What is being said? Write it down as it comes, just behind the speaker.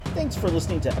Thanks for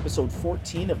listening to episode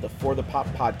 14 of the For the Pop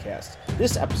podcast.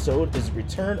 This episode is a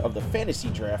return of the fantasy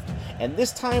draft, and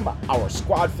this time our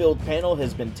squad-filled panel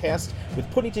has been tasked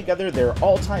with putting together their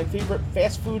all-time favorite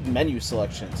fast food menu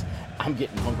selections. I'm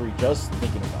getting hungry just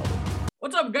thinking about it.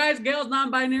 What's up, guys, gals,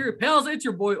 non-binary pals? It's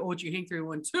your boy OG Hank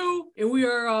 312, and we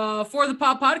are For the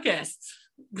Pop podcast.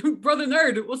 Brother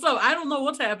Nerd, what's up? I don't know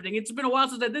what's happening. It's been a while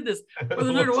since I did this.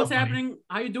 Brother Nerd, what's happening?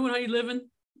 How you doing? How you living?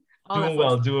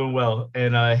 Doing well,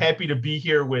 and happy to be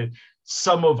here with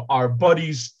some of our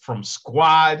buddies from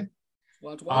Squad.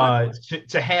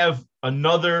 To have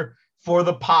another For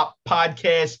the Pop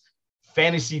podcast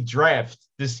fantasy draft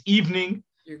this evening.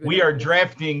 We are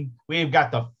drafting. We've got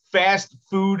the fast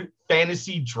food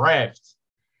fantasy draft,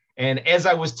 and as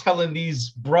I was telling these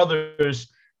brothers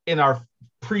in our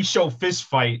pre-show fist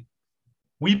fight,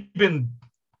 we've been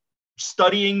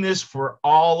studying this for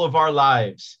all of our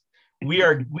lives. We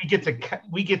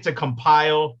get to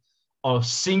compile a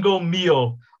single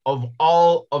meal of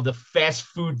all of the fast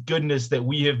food goodness that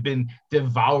we have been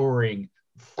devouring,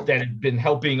 that have been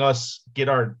helping us get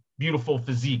our beautiful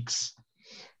physiques.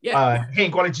 Yeah.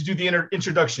 Hank, why don't you do the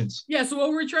introductions? Yeah. So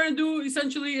what we're trying to do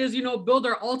essentially is, build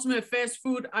our ultimate fast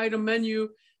food item menu,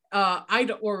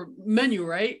 menu,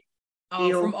 right?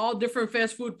 From all different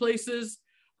fast food places.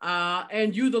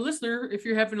 And you, the listener, if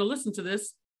you're having to listen to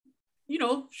this,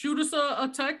 shoot us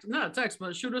a text, not a text,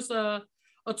 but shoot us a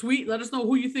tweet. Let us know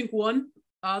who you think won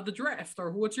the draft,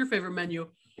 or what's your favorite menu.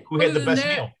 Who had the best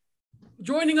meal?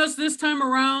 Joining us this time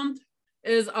around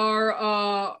is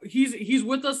our he's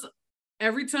with us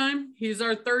every time. He's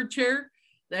our third chair.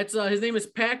 That's his name is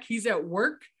Pack. He's at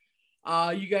work.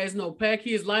 You guys know Pack.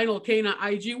 He is Lionel Kane on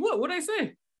IG. What'd I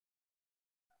say?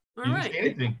 All right.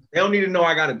 They don't need to know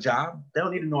I got a job.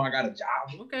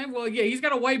 Okay, well, yeah, he's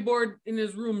got a whiteboard in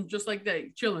his room just like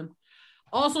that, chilling.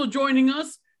 Also joining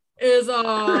us is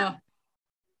my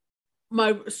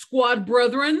squad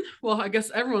brethren. Well, I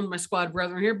guess everyone's my squad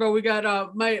brethren here, but we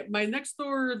got my next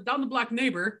door down the block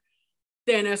neighbor,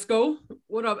 Dan Esco.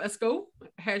 What up, Esco?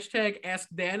 Hashtag Ask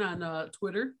Dan on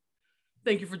Twitter.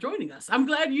 Thank you for joining us. I'm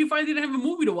glad you finally didn't have a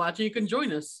movie to watch and you can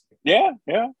join us. Yeah.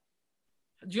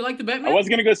 Do you like the Batman? I was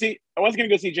gonna go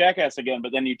see Jackass again,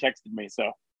 but then you texted me,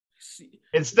 so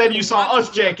instead you saw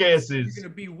us jackasses. You're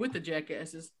gonna be with the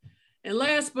jackasses. And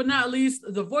last but not least,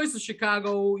 the voice of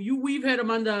Chicago. We've had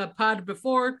him on the pod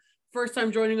before. First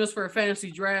time joining us for a fantasy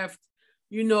draft.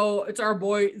 It's our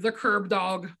boy, the Curb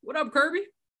Dog. What up, Kirby?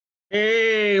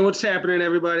 Hey, what's happening,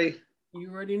 everybody?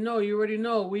 You already know.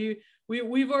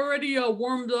 We've already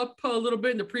warmed up a little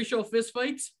bit in the pre-show fist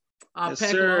fights. Yes,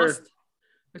 sir. Lost.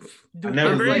 I'm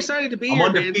very excited to be here,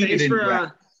 man. Thanks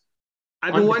for.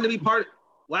 I've been wanting to be part.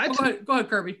 What? Go ahead,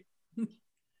 Kirby.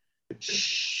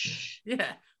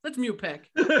 Yeah, let's mute Peck.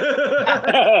 No,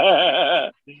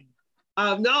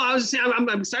 I was saying I'm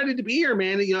excited to be here,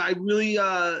 man. I really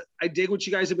I dig what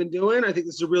you guys have been doing. I think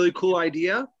this is a really cool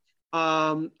idea.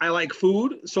 I like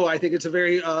food, so I think it's a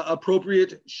very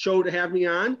appropriate show to have me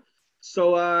on.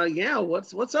 So yeah,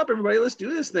 what's up, everybody? Let's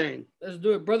do this thing. Let's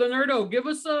do it, brother Nerdo. Give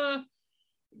us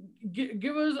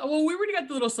give us. Well, we already got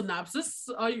the little synopsis.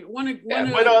 You want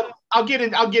to? I'll get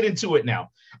into it now.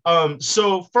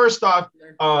 So first off,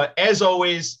 as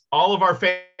always, all of our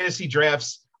fantasy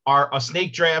drafts are a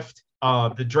snake draft.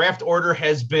 The draft order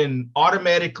has been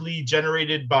automatically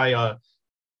generated by a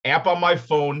app on my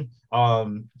phone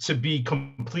to be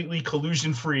completely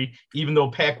collusion free, even though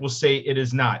Pack will say it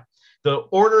is not. The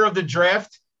order of the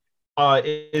draft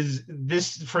is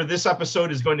this for this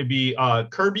episode is going to be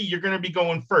Kirby, you're going to be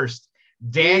going first.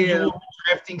 Dan, you will be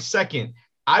drafting second.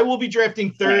 I will be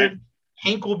drafting third.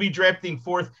 Hank will be drafting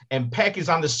fourth, and Peck is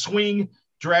on the swing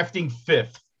drafting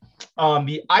fifth.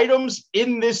 The items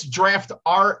in this draft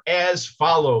are as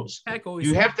follows.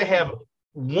 You have to have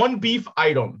one beef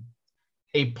item,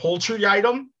 a poultry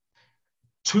item,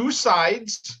 2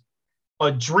 sides,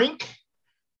 a drink,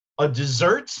 a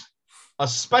dessert, a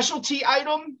specialty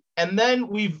item, and then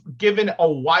we've given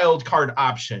a wild card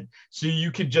option. So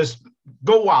you could just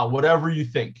go wild, whatever you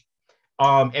think.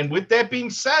 And with that being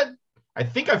said, I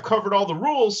think I've covered all the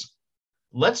rules.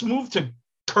 Let's move to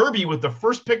Kirby with the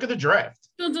first pick of the draft.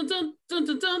 Dun, dun, dun, dun,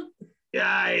 dun, dun.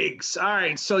 Yikes. All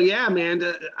right. So yeah, man,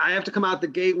 I have to come out the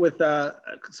gate with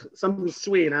something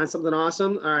sweet, huh? Something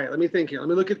awesome. All right, let me think here. Let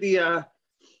me look at the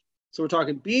so we're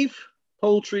talking beef,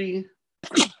 poultry,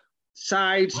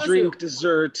 sides, drink,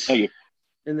 dessert, and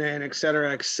then et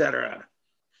cetera, et cetera.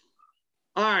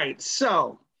 All right,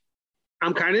 so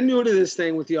I'm kind of new to this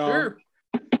thing with y'all.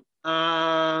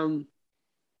 Sure.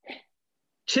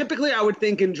 Typically, I would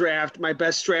think in draft, my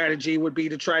best strategy would be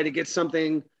to try to get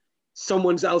something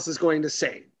someone else is going to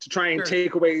say to try and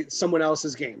take away someone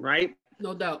else's game, right?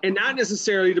 No doubt. And not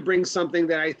necessarily to bring something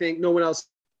that I think no one else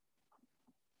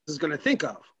is going to think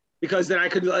of, because then I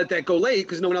could let that go late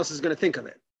because no one else is going to think of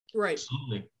it. Right.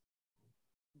 Absolutely.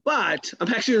 But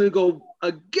I'm actually going to go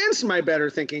against my better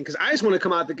thinking because I just want to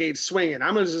come out the gate swinging.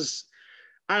 I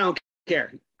don't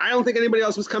care. I don't think anybody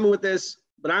else was coming with this,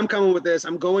 but I'm coming with this.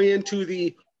 I'm going into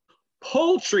the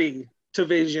poultry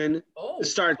division to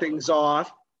start things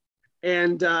off.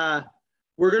 And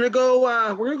we're gonna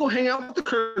go hang out with the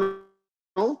Colonel.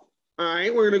 All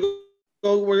right, we're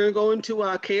gonna go into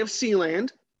KFC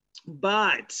land.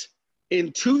 But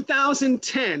in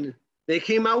 2010, they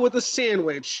came out with a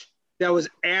sandwich that was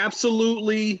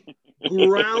absolutely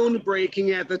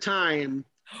groundbreaking at the time.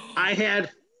 I had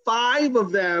 5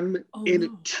 of them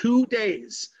in 2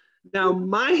 days. Now,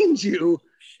 mind you,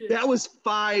 that was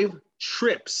 5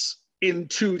 trips in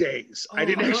 2 days. I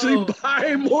didn't actually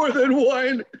buy more than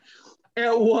one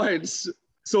at once.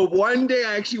 So one day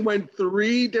I actually went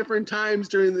 3 different times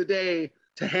during the day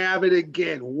to have it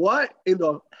again. What in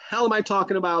the hell am I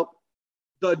talking about?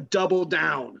 The double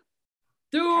down.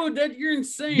 Dude, you're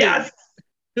insane. Yes.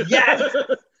 Yes.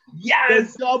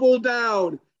 Yes. The double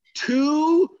down.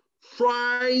 2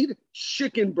 fried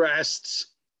chicken breasts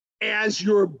as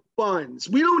your buns.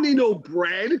 We don't need no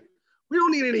bread. We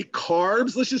don't need any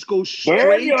carbs. Let's just go straight.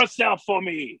 Burn yourself for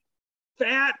me.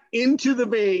 Fat into the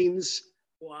veins.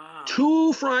 Wow.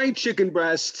 2 fried chicken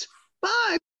breasts.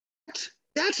 But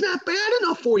that's not bad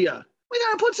enough for you. We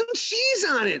got to put some cheese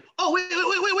on it. Oh, wait.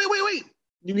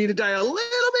 You need to die a little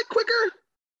bit quicker.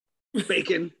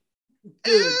 Bacon.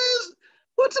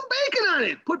 Put some bacon on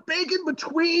it. Put bacon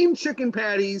between chicken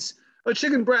patties or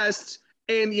chicken breasts.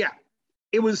 And yeah,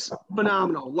 it was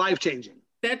phenomenal. Life-changing.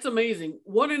 That's amazing.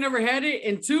 1, I never had it,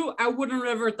 and 2, I wouldn't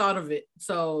have ever thought of it.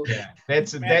 So yeah,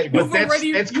 that's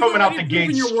coming out the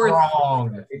gate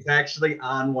strong. It's actually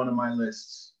on one of my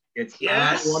lists. It's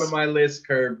on one of my lists,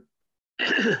 Curb.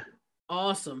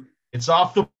 Awesome. It's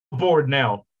off the board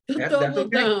now. Double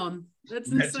down.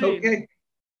 That's insane. That's okay.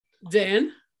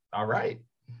 Dan? All right.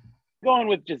 Going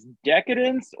with just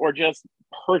decadence or just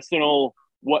personal,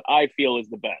 what I feel is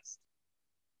the best?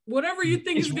 Whatever you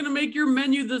think is going to make your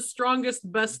menu the strongest,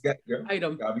 best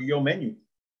item. Gotta be your menu.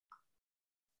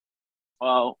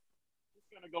 Well,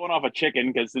 I'm going off of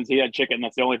chicken because since he had chicken,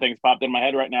 that's the only thing that's popped in my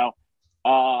head right now.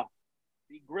 The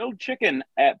grilled chicken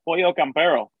at Pollo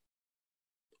Campero,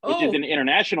 which is an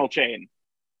international chain,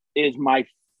 is my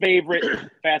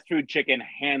favorite fast food chicken,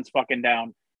 hands fucking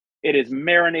down. It is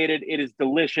marinated. It is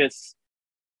delicious.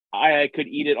 I could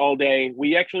eat it all day.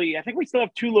 I think we still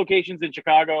have 2 locations in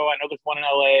Chicago. I know there's one in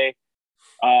LA.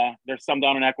 There's some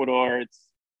down in Ecuador. It's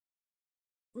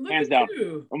hands down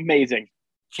amazing.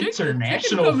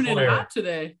 International coming flair. in hot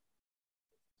today.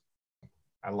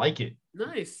 I like it.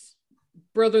 Nice.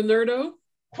 Brother Nerdo.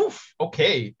 Oof,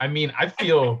 okay. I mean, I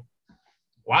feel,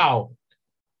 wow.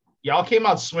 Y'all came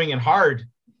out swinging hard.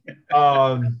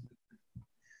 I'm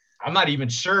not even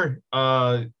sure.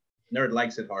 Nerd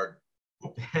likes it hard.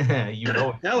 You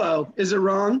know. Hello. Is it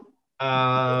wrong?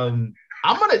 I'm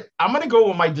gonna go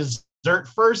with my dessert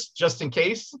first, just in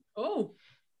case. Because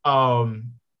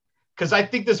I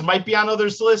think this might be on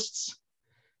others' lists.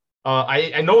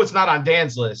 I know it's not on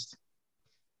Dan's list,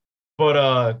 but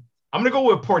I'm gonna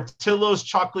go with Portillo's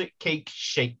chocolate cake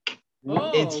shake.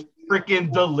 It's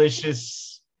freaking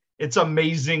delicious. It's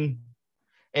amazing,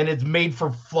 and it's made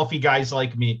for fluffy guys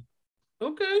like me.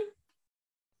 Okay.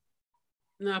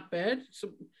 Not bad. So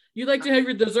you like to have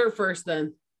your dessert first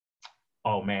then?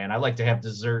 Oh man, I like to have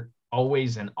dessert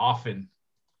always and often.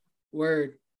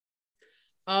 Word.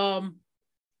 So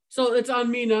it's on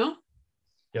me now.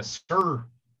 Yes, sir.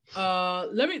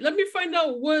 Let me find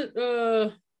out what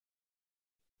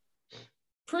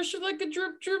pressure like a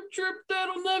drip, drip, drip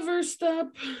that'll never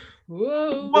stop.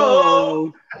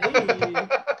 Whoa. Hey.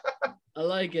 I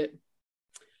like it.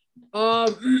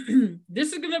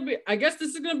 This is gonna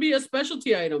be a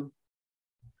specialty item.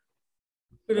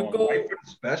 Gonna go right for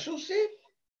the specialty?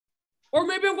 Or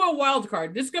maybe I'm going wild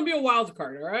card. This is gonna be a wild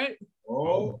card, all right?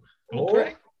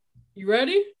 Okay. You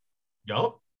ready?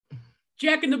 Yup.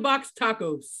 Jack in the Box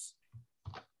tacos.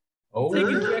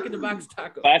 Taking Jack in the Box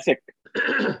tacos. Classic.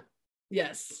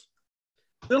 Yes.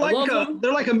 They're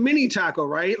like a mini taco,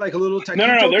 right? Like a little taco.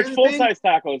 No. There's full-size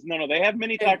tacos. No, they have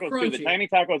mini tacos too. Crunchy. The tiny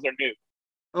tacos are new.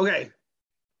 Okay.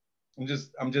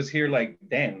 I'm just here like,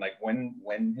 Dan, like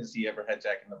when has he ever had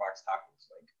Jack in the Box tacos?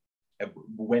 Like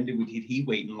when did he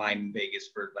wait in line in Vegas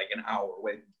for like an hour?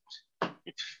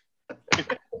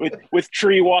 with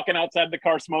Tree walking outside the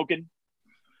car smoking.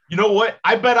 You know what?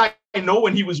 I bet I know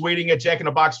when he was waiting at Jack in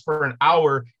the Box for an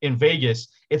hour in Vegas.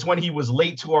 It's when he was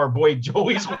late to our boy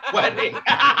Joey's wedding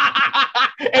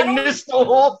and missed the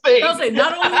whole thing. I'll say,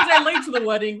 not only was I late to the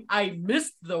wedding, I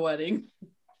missed the wedding.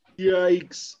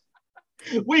 Yikes.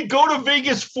 We go to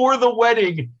Vegas for the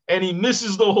wedding, and he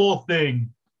misses the whole thing.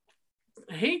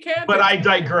 Hank happened. But I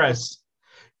digress.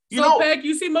 So, Peck,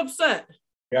 you seem upset.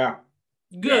 Yeah.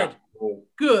 Good. Yeah.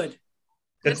 Good.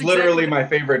 That's That's literally exactly- my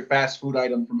favorite fast food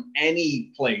item from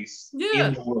any place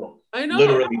in the world. I know.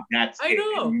 Literally, that's I it.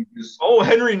 know. And you just, Oh,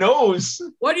 Henry knows.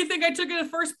 Why do you think I took it as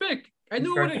first pick? I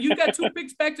knew Okay. you got 2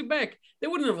 picks back to back. They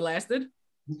wouldn't have lasted.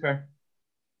 okay.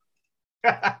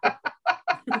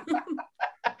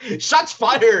 Shots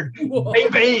fired. Whoa. Bang,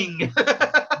 bang.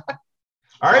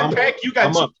 All right, Peck, you got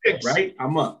I'm 2 up, picks. right?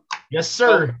 I'm up. Yes,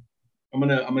 sir. I'm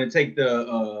gonna take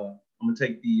the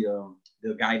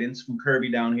guidance from Kirby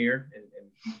down here and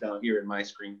he's down here in my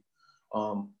screen.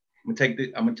 I'm gonna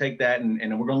take that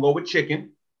and we're gonna go with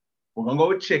chicken. We're gonna go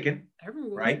with chicken,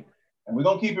 Everyone. right? And we're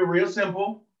gonna keep it real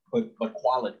simple, but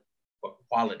quality,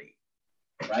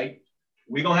 right?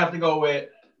 We're gonna have to go with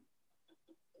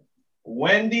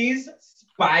Wendy's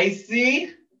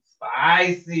spicy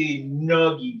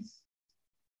nuggies.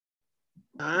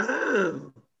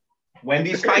 Oh.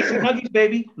 Wendy's spicy nuggies,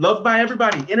 baby. Loved by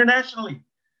everybody internationally.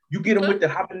 You get them with the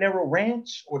habanero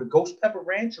ranch or the ghost pepper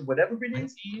ranch or whatever it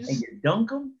is, and you dunk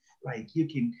them. Like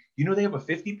they have a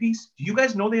 50 piece. Do you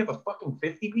guys know they have a fucking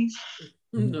 50 piece?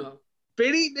 No.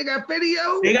 50? They got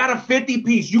video? They got a 50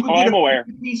 piece. You can Oh, get I'm a aware.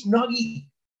 50 piece nuggie.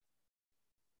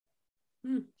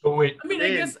 Oh, wait. I mean, I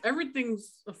Man. guess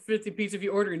everything's a 50 piece if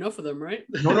you order enough of them, right?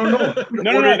 No.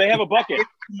 No. They have a bucket.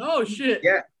 Oh, shit.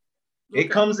 Yeah. Okay. It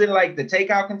comes in like the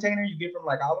takeout container you get from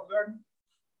like Olive Garden.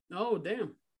 Oh,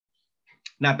 damn.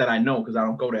 Not that I know because I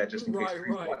don't go there just in case.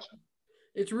 Right.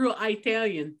 It's real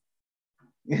Italian.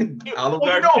 Olive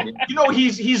Well, Garden.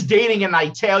 he's dating an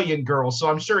Italian girl, so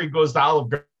I'm sure he goes to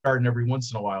Olive Garden every once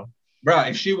in a while. Bro,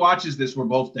 if she watches this, we're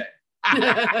both dead.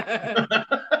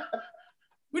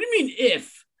 What do you mean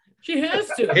if? She has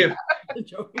to.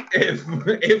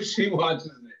 If she watches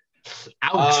it.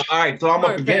 Ouch. All right, so I'm All up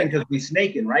right, again Pat. because we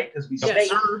snaking, right? Because we Yes.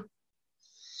 snake.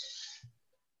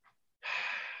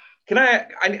 Can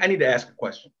I need to ask a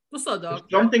question. What's up, If dog?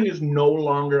 something is no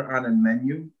longer on a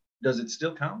menu, does it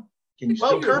still count? Can you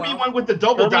Well, still Kirby Wow. went with the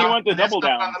double Kirby down. went the and that's double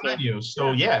not down, on the so- menu.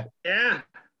 So yeah. Yeah.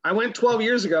 I went 12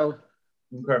 years ago.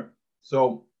 Okay.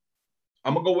 So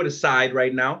I'm gonna go with a side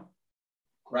right now,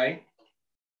 right?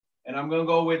 And I'm gonna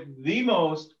go with the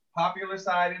most popular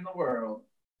side in the world,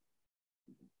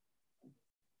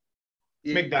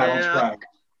 McDonald's Yeah. fries.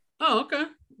 Oh, okay.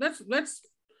 That's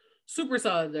super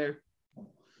solid there.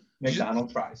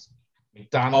 McDonald's fries.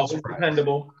 McDonald's Always fries.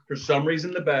 dependable. For some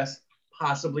reason, the best.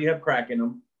 Possibly have crack in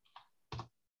them.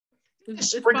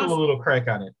 It's Sprinkle a possible. little crack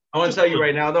on it. I want to tell you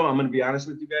right now, though, I'm going to be honest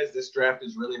with you guys. This draft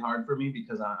is really hard for me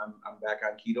because I'm back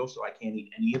on keto, so I can't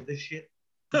eat any of this shit.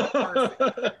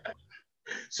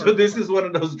 So this is one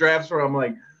of those drafts where I'm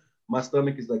like, my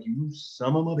stomach is like, you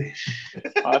son of a bitch.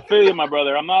 I feel you, my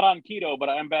brother. I'm not on keto, but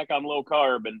I am back on low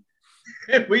carb.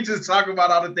 And We just talk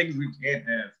about all the things we can't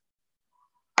have.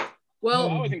 I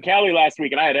Well, was in Cali last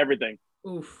week, and I had everything.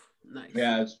 oof, nice.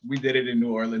 Yeah, we did it in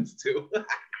New Orleans too.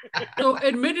 So,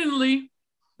 admittedly,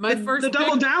 my first the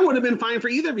double pick. down would have been fine for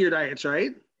either of your diets,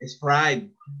 right? It's fried.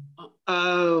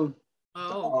 Oh.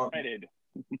 Oh, I did.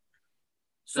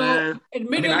 so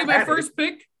admittedly, I my had it. first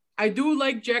pick. I do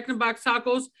like Jack in the Box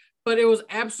tacos, but it was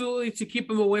absolutely to keep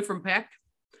him away from Pack.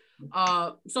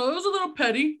 So it was a little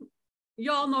petty.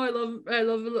 Y'all know I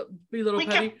love be a little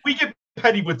petty. We get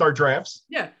petty with our drafts.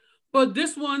 Yeah, but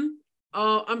this one,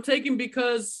 I'm taking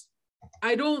because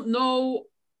I don't know.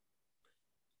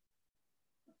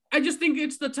 I just think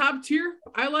it's the top tier.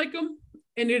 I like them,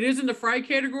 and it is in the fry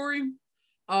category.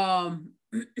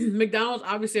 McDonald's,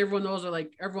 obviously, everyone knows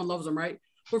everyone loves them, right?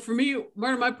 But for me,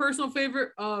 one of my personal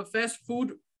favorite fast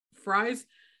food fries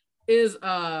is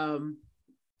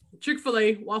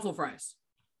Chick-fil-A waffle fries.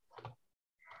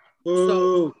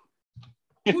 Boo.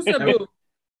 Who said boo?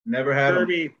 Never had them.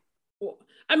 Kirby.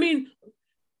 I mean,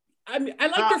 I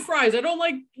like their fries. I don't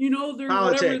like, their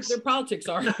Politics. whatever their politics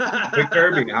are. With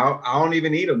Kirby, I don't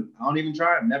even eat them. I don't even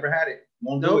try them. Never had it.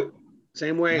 Won't do Nope.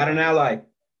 Same it. way. Not an ally.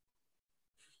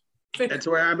 Fair. That's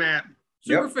where I'm at.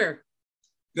 Super Yep. fair.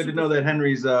 Good to know that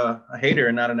Henry's a hater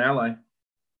and not an ally.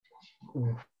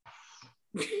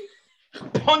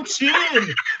 Punch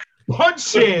in.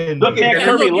 Punch in. Look Yeah, at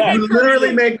Kirby. look, you You made literally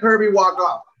Kirby- made Kirby walk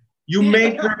off. You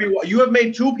made Kirby. You have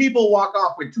made two people walk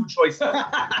off with two choices.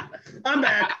 I'm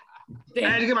back. I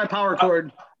had to Damn. get my power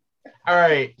cord. All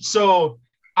right. So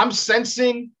I'm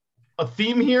sensing a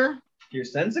theme here. You're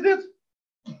sensitive?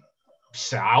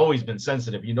 I've always been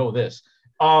sensitive. You know this.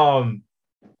 I'm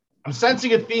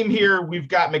sensing a theme here. We've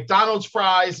got McDonald's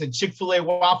fries and Chick-fil-A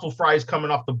waffle fries coming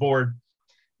off the board.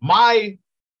 My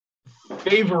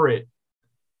favorite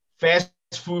fast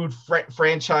food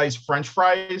franchise French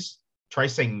fries. Try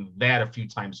saying that a few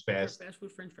times fast. Fast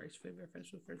food French fries. Favorite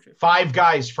fast food French fries. Five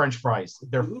Guys French fries.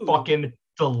 They're fucking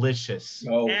delicious.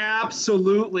 Oh.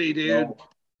 Absolutely, dude.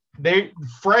 They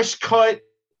fresh cut,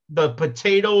 the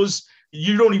potatoes.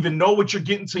 You don't even know what you're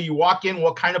getting till you walk in,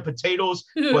 what kind of potatoes,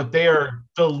 but they are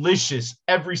delicious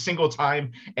every single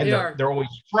time. And they're always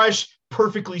fresh,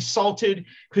 perfectly salted.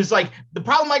 Because like the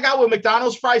problem I got with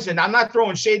McDonald's fries, and I'm not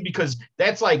throwing shade because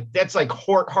that's like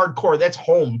hardcore. That's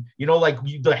home, you know, like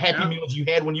the Happy Meals you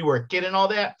had when you were a kid and all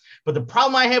that. But the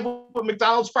problem I have with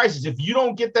McDonald's fries is if you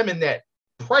don't get them in that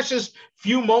precious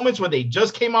few moments when they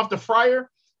just came off the fryer,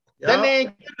 then they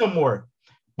ain't good no more.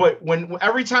 But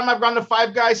every time I've gone to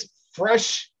Five Guys,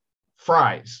 fresh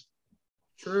fries.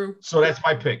 True. So that's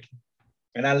my pick.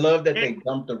 And I love that they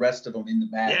dumped the rest of them in the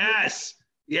bag. Yes.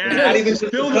 Yeah. Not even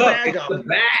fill the bag up. The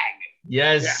bag.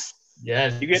 Yes. Yeah.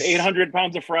 Yes. You get 800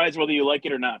 pounds of fries whether you like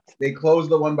it or not. They closed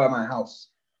the one by my house.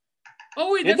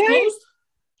 Oh, wait, that's closed?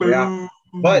 Yeah.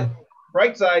 But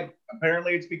bright side,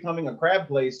 apparently it's becoming a crab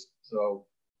place. So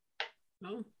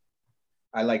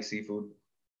I like seafood.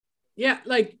 Yeah,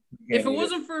 like if it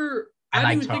wasn't for I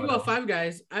didn't even think about Five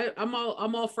Guys. I'm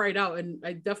all fried out, and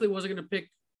I definitely wasn't gonna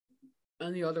pick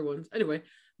any other ones. Anyway,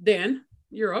 Dan,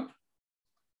 you're up.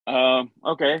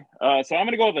 Okay. So I'm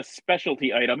gonna go with a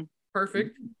specialty item.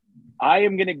 Perfect. I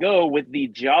am gonna go with the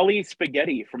Jolly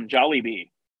Spaghetti from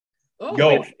Jollibee.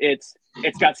 Oh, it's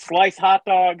got sliced hot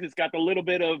dogs. It's got the little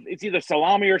bit of it's either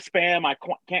salami or Spam. I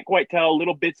can't quite tell.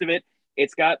 Little bits of it.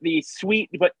 It's got the sweet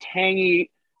but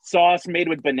tangy sauce made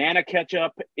with banana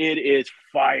ketchup. It is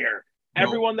fire.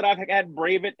 Everyone that I've had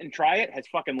brave it and try it has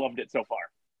fucking loved it so far.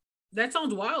 That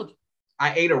sounds wild.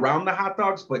 I ate around the hot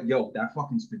dogs, but that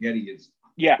fucking spaghetti is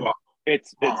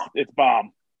it's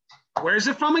bomb. Where's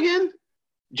it from again?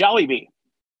 Jollibee.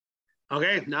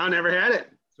 Okay, no, never had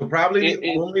it. So probably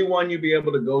the only one you'd be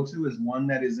able to go to is one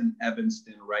that is in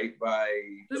Evanston, right by.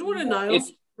 There's one in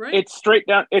Niles, right? It's straight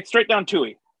down. It's straight down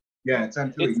Toohey. Yeah, it's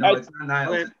on Toohey. It's not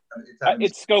Niles.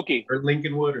 It's Skokie or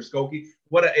Lincolnwood or Skokie.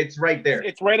 It's right there.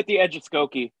 It's right at the edge of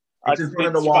Skokie. It's in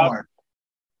front of the Walmart.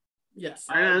 Yes.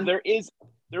 There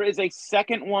is a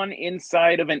second one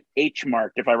inside of an H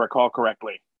Mart, if I recall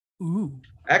correctly. Ooh.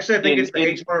 Actually, I think it's the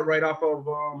H Mart right off of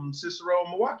Cicero,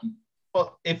 Milwaukee.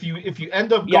 Well, if you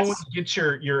end up going to get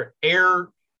your air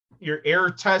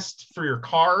test for your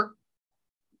car,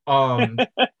 out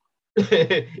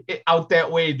that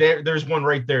way, there's one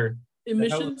right there.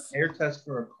 Emissions air test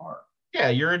for a car. Yeah,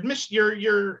 your emissions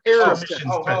test.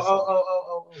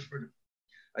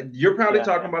 You're probably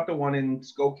talking about the one in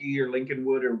Skokie or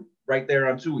Lincolnwood or right there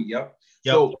on Toohey. Yep.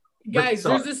 So, guys,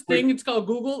 there's this thing. It's called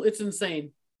Google. It's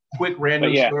insane. Quick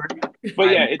random story.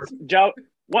 But it's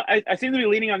I seem to be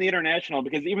leaning on the international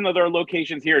because even though there are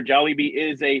locations here, Jollibee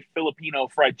is a Filipino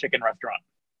fried chicken restaurant.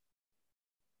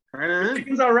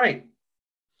 Chicken's all right.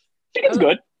 Chicken's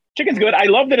good. Chicken's good. I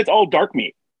love that it's all dark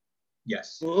meat.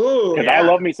 Yes. Because I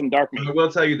love me some dark meat. I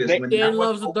will tell you this. Dan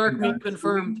loves the dark meat,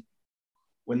 confirmed.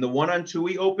 When the one on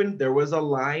Toohey opened, there was a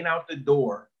line out the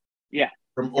door. Yeah.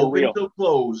 From open till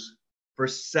close for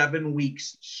 7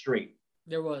 weeks straight.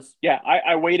 There was. Yeah,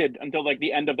 I waited until like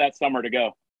the end of that summer to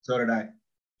go. So did I.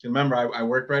 Remember, I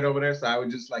worked right over there, so I would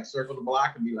just like circle the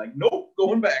block and be like, nope,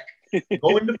 going back.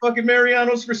 Going to fucking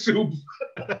Mariano's for soup.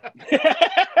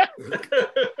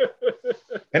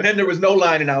 And then there was no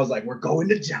line, and I was like, we're going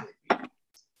to Jollibee.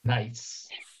 Nice.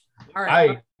 All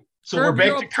right. So we're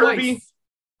back to Kirby.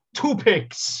 Twice. 2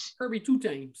 picks. Kirby 2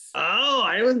 times. Oh,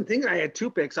 I didn't think I had 2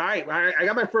 picks. All right. I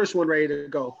got my first one ready to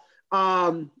go.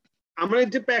 I'm going to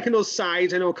dip back in those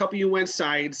sides. I know a couple of you went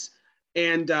sides.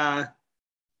 And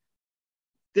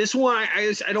this one,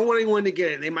 I don't want anyone to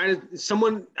get it. They might have I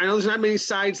know there's not many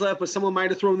sides left, but someone might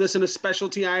have thrown this in a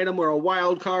specialty item or a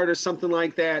wild card or something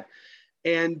like that.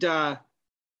 And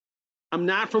I'm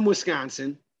not from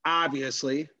Wisconsin,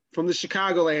 obviously, from the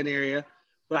Chicagoland area,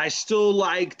 but I still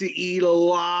like to eat a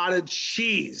lot of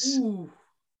cheese. Ooh.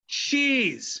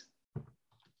 Cheese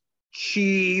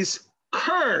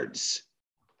curds.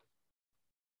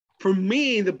 For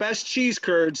me, the best cheese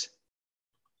curds,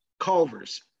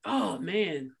 Culver's. Oh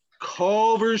man,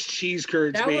 Culver's cheese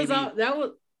curds. That baby.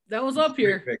 was up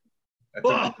here.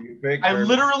 I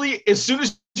literally, as soon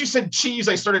as you said cheese,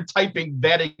 I started typing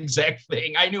that exact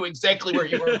thing. I knew exactly where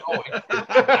you were going.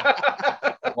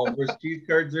 Culver's cheese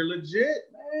curds are legit,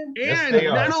 man. Yes, they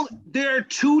are. There are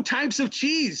 2 types of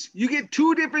cheese. You get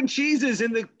 2 different cheeses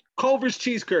in the Culver's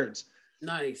cheese curds.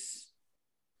 Nice.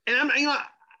 And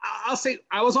I'll say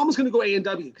I was almost going to go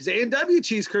A&W because A&W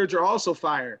cheese curds are also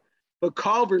fire. But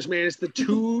Culver's, man, it's the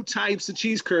 2 types of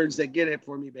cheese curds that get it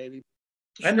for me, baby.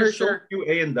 And there's so few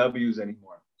A&Ws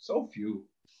anymore. So few.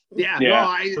 Yeah. No,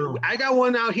 I got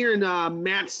one out here in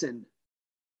Matson.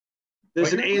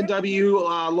 There's an A&W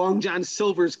Long John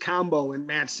Silver's combo in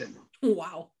Matson.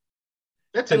 Wow.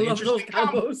 That's an interesting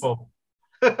combo.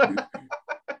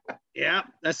 Yeah,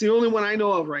 that's the only one I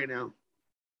know of right now.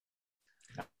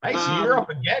 Nice. You're up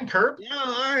again, Curb. Yeah,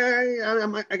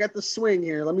 I got the swing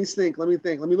here. Let me think. Let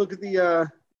me look at the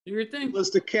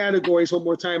list of categories one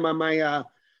more time on my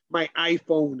my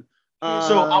iPhone.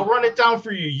 So I'll run it down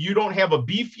for you. You don't have a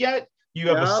beef yet. You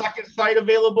have a second side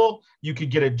available. You could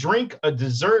get a drink, a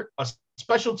dessert, a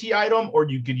specialty item, or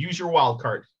you could use your wild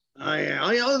card. Oh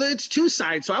yeah, it's 2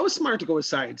 sides. So I was smart to go with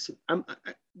sides.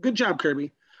 Good job,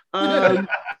 Kirby. I'm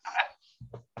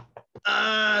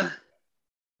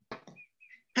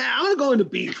gonna go into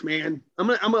beef, man. I'm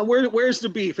gonna where's the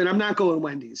beef? And I'm not going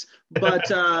Wendy's.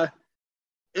 But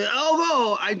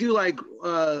although I do like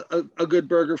a good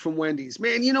burger from Wendy's,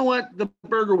 man. You know what? The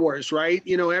burger wars, right?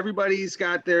 You know, everybody's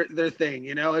got their thing.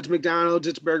 You know, it's McDonald's,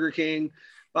 it's Burger King,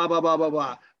 blah blah blah blah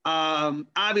blah.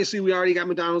 Obviously, we already got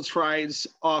McDonald's fries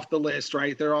off the list,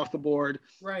 right? They're off the board.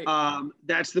 Right.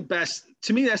 That's the best.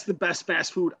 To me, that's the best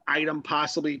fast food item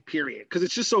possibly, period. Because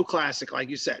it's just so classic, like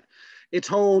you said. It's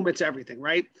home, it's everything,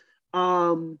 right?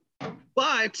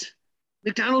 But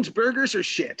McDonald's burgers are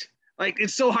shit. Like,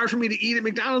 it's so hard for me to eat at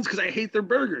McDonald's because I hate their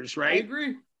burgers, right? I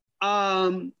agree.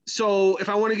 So if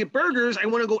I want to get burgers, I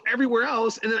want to go everywhere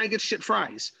else, and then I get shit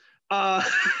fries. But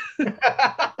you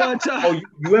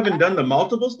haven't done the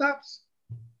multiple stops?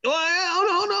 No,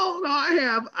 I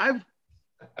have.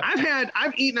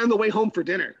 I've eaten on the way home for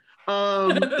dinner.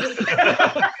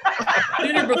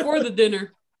 Dinner before the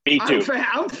dinner. Me too.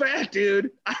 I'm fat, dude.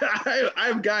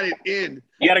 I've got it in.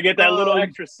 You got to get that little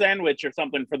extra sandwich or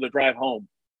something for the drive home.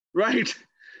 Right.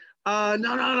 No.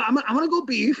 I'm gonna go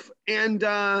beef, and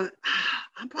I'm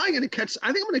probably gonna catch.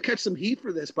 I think I'm gonna catch some heat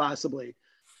for this, possibly.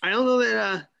 I don't know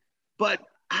that, but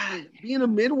being a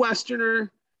Midwesterner,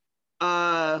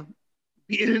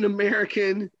 being an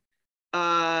American,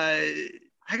 I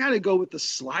gotta go with the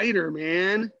slider,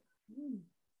 man.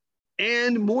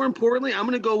 And more importantly, I'm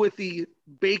gonna go with the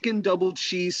bacon double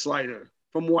cheese slider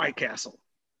from White Castle.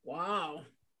 Wow.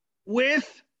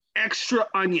 With extra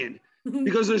onion.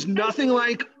 Because there's nothing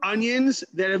like onions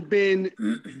that have been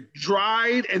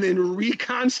dried and then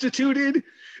reconstituted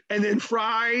and then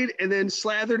fried and then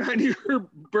slathered on your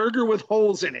burger with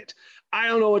holes in it. I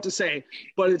don't know what to say,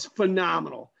 but it's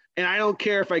phenomenal. And I don't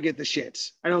care if I get the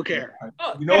shits. I don't care.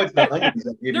 You know, it's the onions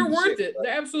that give They're you worth shit, it. Right?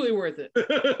 They're absolutely worth it.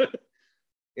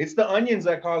 It's the onions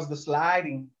that cause the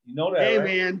sliding. You know that, hey, right?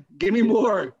 man, give me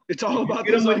more. It's all about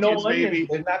those onions, baby.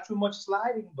 There's not too much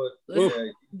sliding, but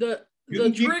the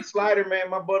trick slider, man.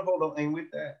 My butthole ain't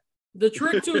with that. The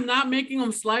trick to not making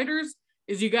them sliders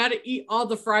is you got to eat all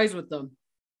the fries with them.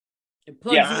 It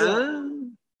plugs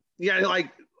you up.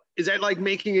 Like, is that like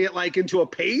making it like into a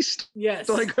paste? Yes.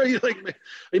 So like, are you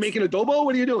making adobo?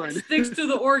 What are you doing? It sticks to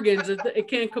the organs. It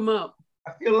can't come out.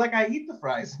 I feel like I eat the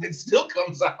fries and it still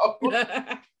comes out.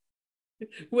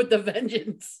 With the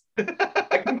vengeance.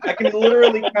 I can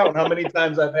literally count how many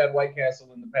times I've had White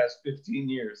Castle in the past 15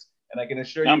 years. And I can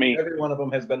assure you every one of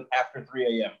them has been after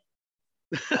 3 a.m.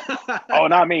 Oh,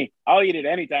 not me. I'll eat it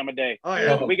any time of day. Oh,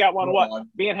 yeah. We got one,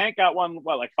 me and Hank got one,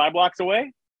 like 5 blocks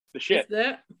away? The shit. Is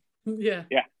that? Yeah.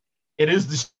 Yeah. It is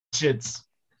the shits.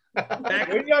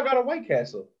 Where y'all got a White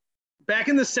Castle? Back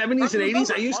in the 70s and 80s,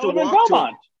 I used to walk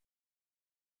Belmont.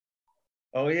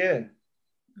 Oh, yeah.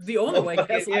 The only White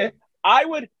Castle. Yeah. I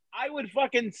would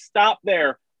fucking stop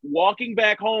there walking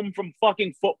back home from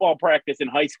fucking football practice in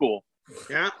high school.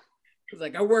 Yeah. It's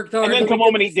like, I worked hard. And then come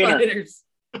home and eat dinner.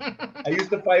 I used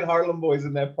to fight Harlem Boys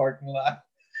in that parking lot.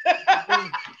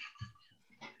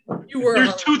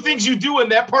 There's 2 things you do in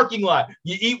that parking lot.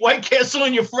 You eat White Castle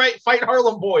and you fight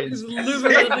Harlem Boys. There's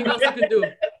literally nothing else you can do.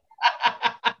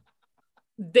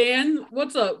 Dan,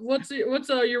 what's up? What's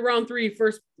your round 3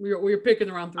 first? You're picking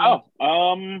the round 3. Oh,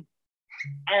 all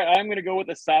right, I'm gonna go with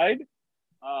a side.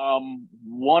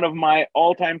 One of my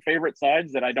all-time favorite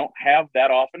sides that I don't have that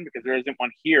often because there isn't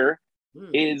one here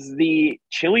is the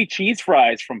chili cheese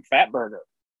fries from Fatburger.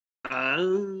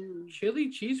 Chili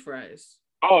cheese fries.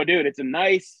 Oh, dude, it's a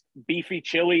nice beefy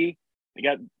chili. They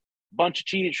got a bunch of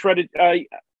cheese shredded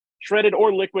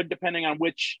or liquid, depending on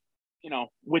which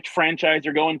franchise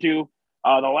you're going to.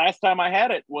 The last time I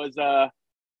had it was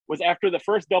was after the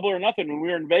first Double or Nothing when we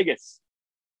were in Vegas.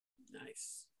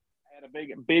 Nice. I had a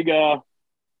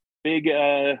big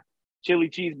chili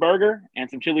cheese burger and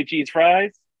some chili cheese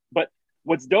fries. But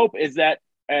what's dope is that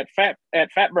at Fat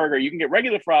Burger you can get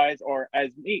regular fries, or as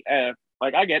me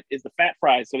like I get is the fat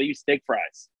fries. So they use steak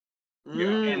fries.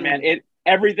 And man,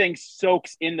 everything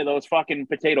soaks into those fucking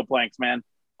potato planks, man.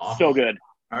 Oh, so good.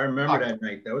 I remember that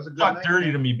night. That was a good night. Dirty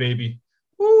man. To me, baby.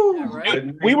 Woo. Yeah,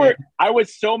 right? I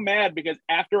was so mad because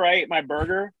after I ate my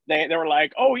burger, they were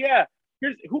like, "Oh yeah,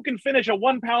 here's who can finish a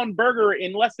 1 pound burger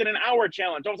in less than an hour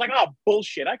challenge." I was like, "Oh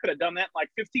bullshit! I could have done that in like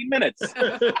 15 minutes."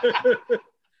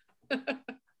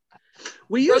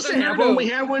 We used to have one. We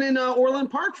had one in Orland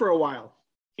Park for a while.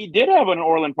 He did have one in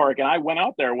Orland Park, and I went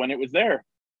out there when it was there.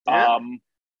 Yeah.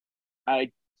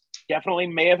 I definitely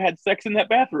may have had sex in that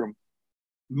bathroom.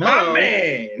 My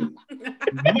man.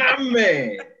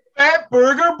 Fat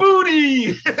Burger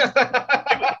booty.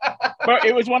 But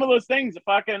it was one of those things.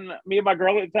 Fucking me and my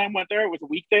girl at the time went there. It was a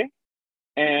weekday,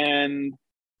 and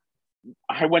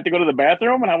I went to go to the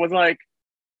bathroom, and I was like,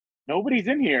 "Nobody's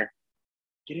in here.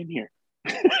 Get in here."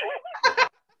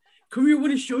 Come here. I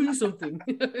want to show you something.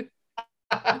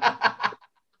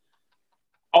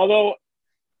 Although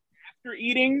after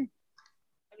eating,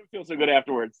 I didn't feel so good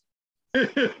afterwards. After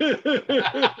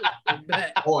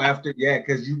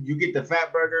because you get the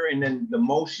fat burger and then the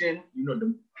motion,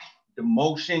 the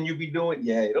motion you be doing,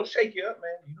 it'll shake you up,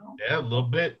 man. Yeah, a little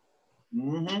bit.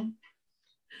 Nerd,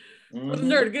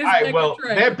 get us all right, back well, on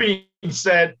track. that being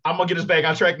said, I'm gonna get us back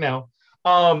on track now.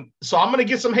 So I'm gonna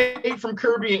get some hate from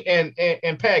Kirby and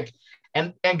Peg,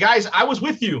 and guys, I was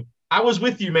with you,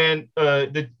 man.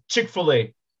 The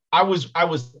Chick-fil-A, I was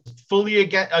fully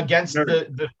against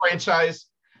the franchise.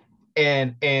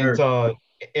 And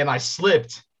I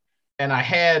slipped, and I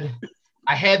had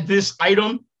this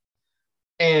item,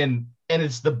 and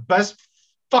it's the best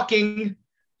fucking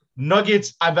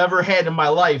nuggets I've ever had in my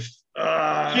life.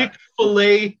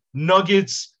 Chick-fil-A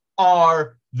nuggets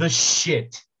are the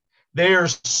shit. They are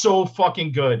so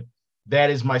fucking good. That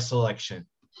is my selection.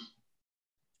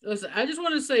 Listen, I just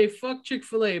want to say fuck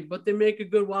Chick-fil-A, but they make a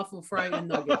good waffle fry and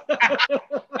nugget.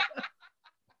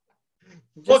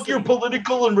 Fuck your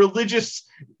political and religious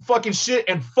fucking shit,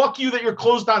 and fuck you that you're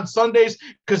closed on Sundays,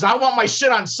 because I want my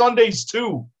shit on Sundays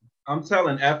too. I'm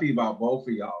telling Effie about both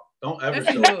of y'all. Don't ever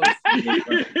Effie show.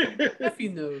 Effie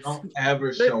knows. Don't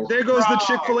ever show. There goes the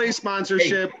Chick-fil-A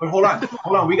sponsorship. Hey, but hold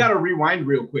on. We got to rewind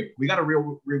real quick.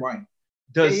 Rewind.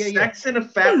 Does sex in a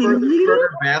fat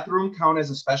burger bathroom count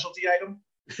as a specialty item?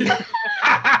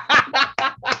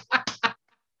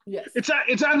 Yes.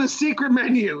 It's on the secret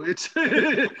menu. It's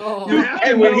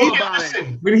and when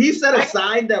he set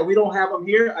aside that we don't have him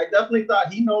here, I definitely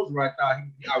thought he knows where I thought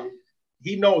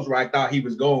he knows where I thought he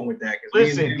was going with that.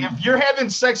 Listen, if you're having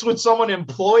sex with someone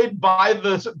employed by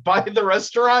the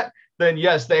restaurant, then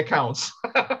yes, that counts.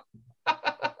 The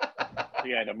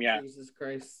item, yeah. Jesus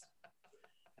Christ.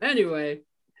 Anyway.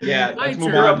 Yeah, let's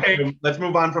move on. Let's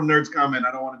move on from Nerd's comment.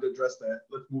 I don't want to address that.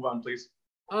 Let's move on, please.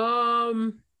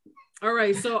 All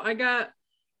right, so I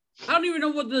don't even know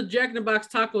what the Jack in the Box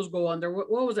tacos go under. What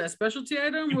was that, specialty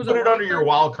item? You put it under your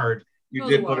wild card. You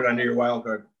did put it under your wild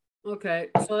card. Okay,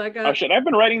 so I got. Oh shit! I've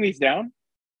been writing these down.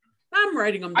 I'm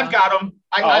writing them down. I've got them.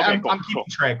 I'm keeping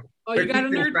track. Oh, you got a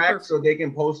nerd track so they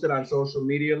can post it on social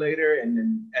media later,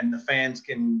 and the fans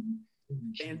can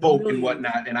vote and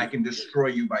whatnot, and I can destroy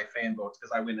you by fan votes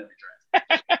because I win every draft.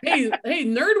 hey,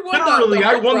 nerd won. Literally,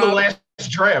 I won the last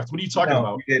draft. What are you talking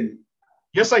about? You didn't.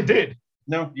 Yes, I did.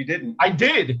 No, you didn't. I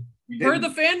did. Per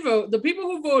the fan vote, the people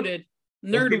who voted,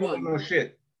 Nerd won. No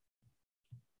shit.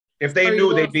 If they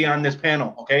knew, they'd be on this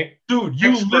panel, okay? Dude,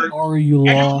 you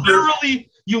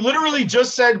literally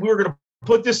just said we were gonna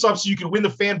put this up so you could win the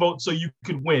fan vote, so you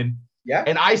could win. Yeah.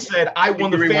 And I said I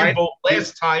won the fan vote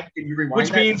last time,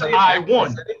 which means I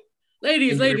won.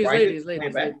 Ladies. More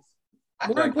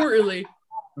importantly,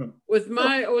 with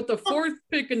the fourth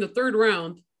pick in the third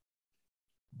round,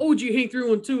 OG Hank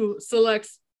 312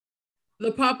 selects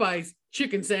the Popeyes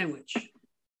chicken sandwich.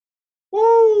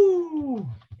 Woo!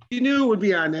 You knew it would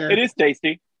be on there. It is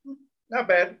tasty. Not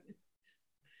bad.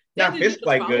 Not fish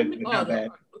like good, but not bad.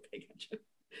 Okay, gotcha. I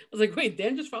was like, wait,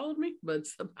 Dan just followed me? But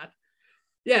it's not.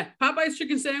 Yeah, Popeyes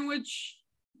chicken sandwich.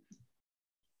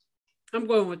 I'm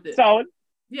going with it. Solid.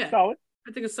 Yeah. Solid.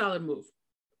 I think a solid move.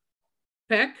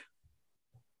 Peck?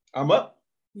 I'm up.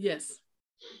 Yes.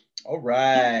 All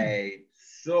right.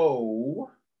 So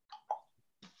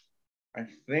I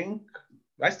think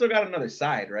I still got another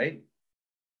side, right?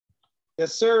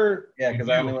 Yes, sir. Yeah, because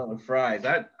I only went with fries.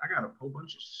 I got a whole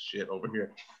bunch of shit over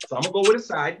here. So I'm gonna go with a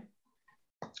side.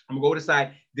 I'm gonna go with a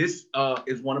side. This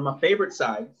is one of my favorite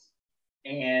sides,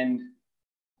 and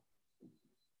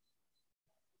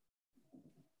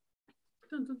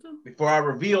before I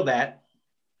reveal that,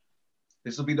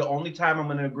 this will be the only time I'm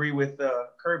gonna agree with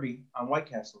Kirby on White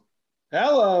Castle.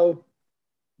 Hello.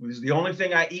 This is the only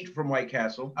thing I eat from White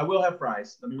Castle. I will have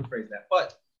fries. Let me rephrase that.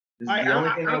 But this is the only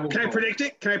thing I will. Can I predict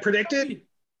it? Can I predict it?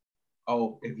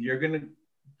 Oh, if you're gonna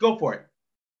go for it.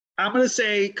 I'm gonna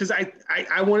say, because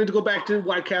I wanted to go back to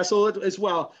White Castle as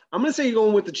well. I'm gonna say you're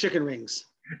going with the chicken rings.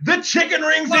 The chicken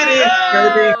rings it is,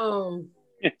 Kirby. Oh.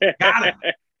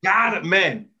 Got it,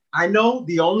 man. I know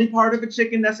the only part of a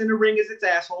chicken that's in the ring is its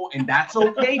asshole, and that's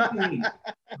okay for me.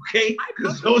 Okay?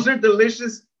 Because those are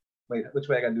delicious. Wait, which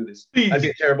way I gotta do this? I'd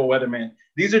be a terrible weatherman.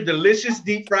 These are delicious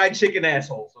deep fried chicken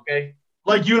assholes, okay?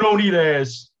 Like you don't eat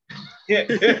ass. Yeah.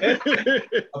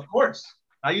 Of course.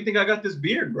 How you think I got this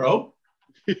beard, bro?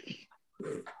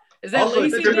 Is that Also,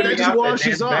 Lacey? It just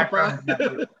washes off. Huh?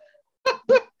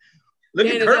 Look Dan,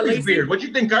 at is that Kirby's Lacey? beard. What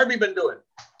you think Kirby been doing?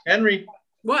 Henry,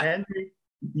 What?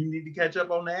 you need to catch up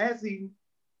on the ass eating.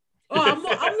 Oh,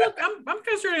 I'm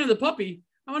concentrating on the puppy.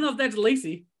 I don't know if that's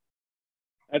Lacey.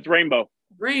 That's Rainbow.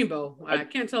 Rainbow. I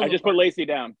can't tell. I just put Lacey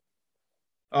down.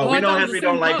 Oh, Oh, we I know thought it was Henry the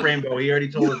same don't like dog. Rainbow. He already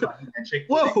told us about that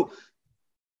Chick-fil-A. Whoa.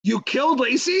 You killed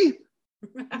Lacey?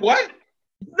 What?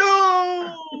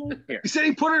 No. You said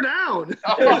he put her down.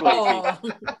 Oh.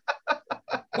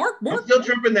 Mark. I'm still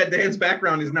tripping that Dan's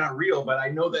background is not real, but I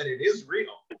know that it is real.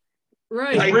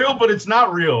 Right. It's real, but it's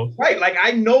not real. Right, like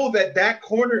I know that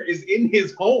corner is in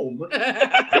his home, but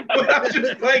I'm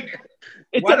just like,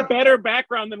 It's Why a the- better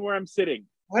background than where I'm sitting.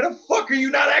 why the fuck are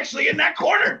you not actually in that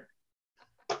corner?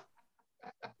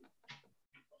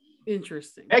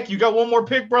 Interesting. Heck, you got one more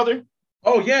pick, brother?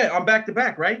 Oh yeah, I'm back to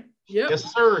back, right? Yep.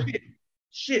 Yes, sir.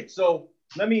 Shit. So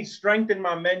let me strengthen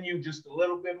my menu just a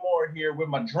little bit more here with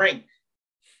my drink.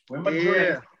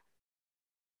 Drink.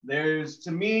 There's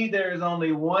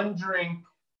only one drink,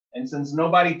 and since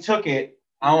nobody took it,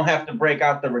 I don't have to break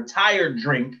out the retired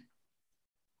drink.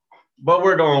 But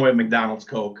we're going with McDonald's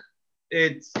Coke.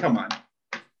 Come on.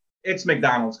 It's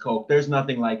McDonald's Coke. There's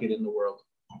nothing like it in the world.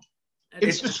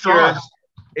 It's the the straws.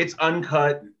 pure, it's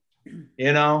uncut,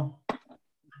 you know.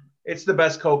 It's the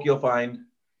best Coke you'll find.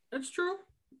 That's true.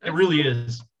 It really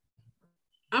is.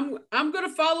 I'm gonna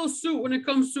follow suit when it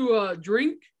comes to a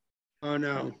drink. Oh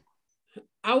no.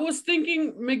 I was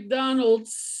thinking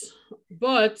McDonald's,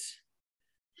 but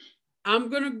I'm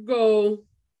gonna go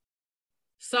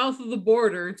south of the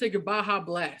border and take a Baja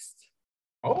Blast.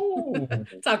 Oh.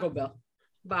 Taco Bell.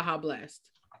 Baja Blast.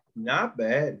 Not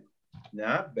bad.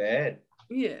 Not bad.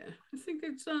 Yeah, I think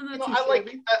it's not You know, too I like.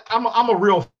 shabby. I'm a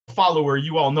real follower.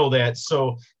 You all know that.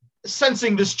 So,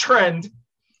 sensing this trend,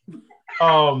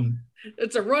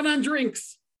 It's a run on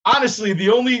drinks. honestly, the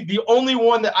only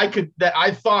one that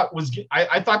I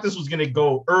thought this was gonna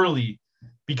go early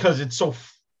because it's so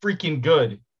freaking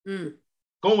good. Mm.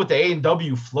 Going with the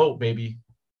A&W float, baby.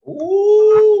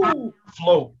 Ooh.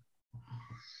 Float.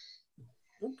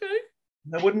 Okay,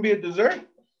 That wouldn't be a dessert.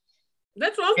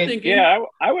 that's what I'm And- thinking. Yeah,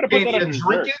 I would have put Can that you on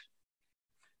drink dessert. it?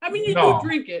 I mean, you No. do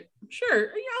drink it. Sure,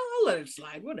 yeah, I'll let it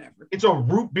slide. Whatever. It's a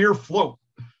root beer float.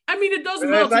 I mean, it does But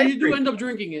melt, so that's you ice do cream. end up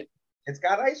drinking it. It's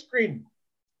got ice cream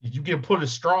You can put a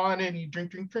straw in it and you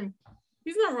drink.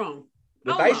 He's not wrong.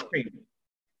 with I'll ice allow it. cream.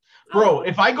 Bro,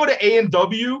 if I go to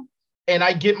A&W and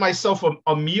I get myself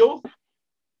a meal,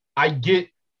 I get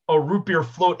a root beer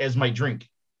float as my drink.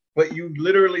 But you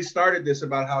literally started this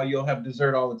about how you'll have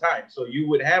dessert all the time. So you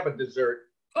would have a dessert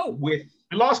Oh, with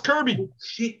We lost Kirby.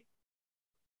 shit.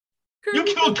 You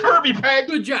killed Kirby, Pack.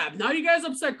 Good job. Now you guys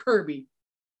upset Kirby.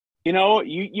 You know,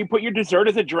 you put your dessert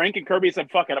as a drink, and Kirby said,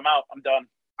 "Fuck it, I'm out. I'm done."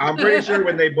 I'm pretty sure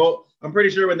when they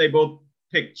both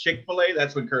picked Chick-fil-A,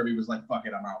 that's when Kirby was like, fuck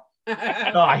it, I'm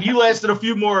out. Nah, he lasted a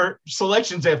few more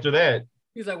selections after that.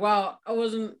 He's like, wow, I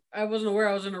wasn't aware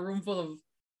I was in a room full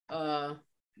of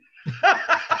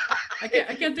I can't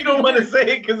You think don't of want the to word.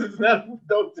 say it because it's not,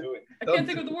 don't do it. I Don't can't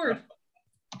think do of the it. word.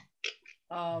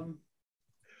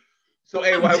 So,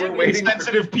 hey, while we're waiting,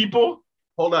 Sensitive people.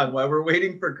 hold on, while we're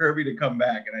waiting for Kirby to come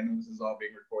back, and I know this is all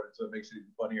being recorded, so it makes it even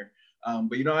funnier.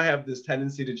 But you know, I have this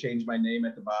tendency to change my name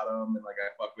at the bottom, and like I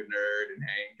fuck with Nerd and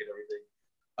Hank and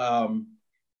everything.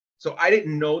 So I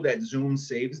didn't know that Zoom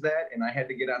saves that, and I had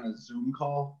to get on a Zoom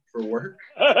call for work.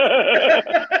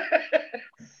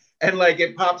 And like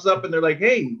it pops up, and they're like,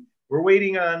 "Hey, we're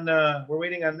waiting on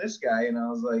this guy," and I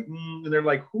was like, and they're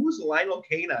like, "Who's Lionel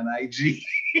Kane on IG?"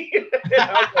 And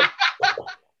I was like,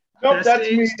 nope, that's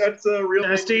me. That's a real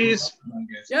Besties.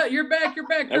 Yeah, you're back. You're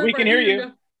back. And we Kirby. can hear you.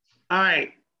 All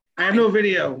right. I have no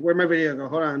video. Where'd my video go?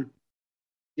 Hold on.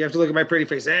 You have to look at my pretty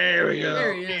face. There we go.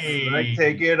 There he is. Like,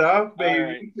 take it off, baby.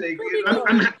 right. Take Kirby, it come off.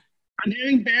 on. I'm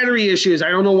having battery issues. I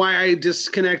don't know why I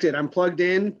disconnected. I'm plugged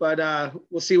in, but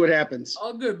we'll see what happens.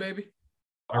 All good, baby.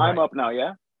 All I'm right. up now,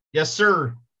 yeah? Yes,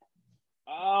 sir.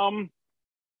 I'm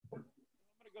gonna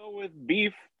go with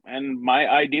beef, and my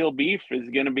ideal beef is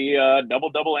gonna be a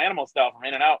double animal style from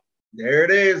In-N-Out. There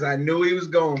it is. I knew he was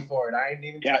going for it. I didn't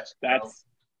even Yeah, touch it. Bro.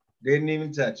 Didn't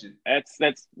even touch it.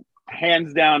 that's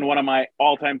hands down one of my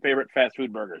all-time favorite fast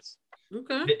food burgers.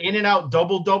 Okay. The In-N-Out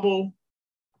double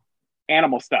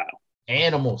Animal style.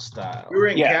 animal style. We were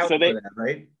in Yeah, Cali so they- for that,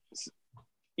 right?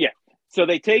 So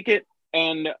they take it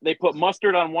and they put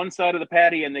mustard on one side of the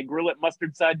patty and they grill it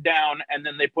mustard side down, and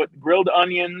then they put grilled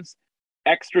onions,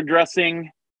 extra dressing,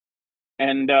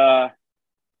 and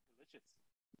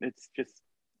it's just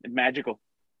magical.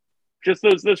 Just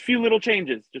those few little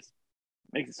changes just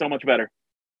makes it so much better.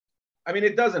 I mean,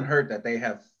 it doesn't hurt that they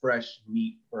have fresh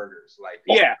meat burgers. Like,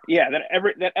 Yeah,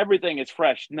 that everything is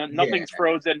fresh. Nothing's Yeah.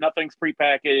 frozen, nothing's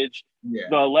prepackaged. yeah,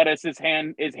 The lettuce is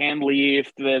hand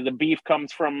leafed. The beef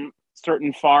comes from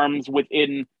certain farms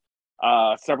within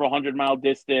several 100-mile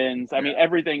distance. I mean,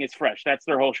 everything is fresh. That's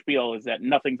their whole spiel, is that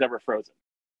nothing's ever frozen.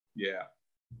 yeah.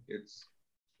 It's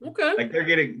Okay. like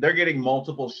they're getting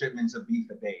multiple shipments of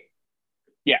beef a day.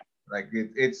 Yeah. Like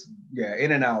it's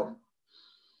In-N-Out.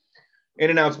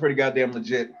 In-N-Out's pretty goddamn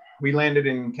legit. We landed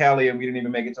in Cali and we didn't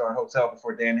even make it to our hotel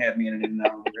before Dan had me in an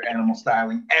In-N-Out. We were animal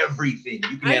styling everything.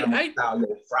 You can animal style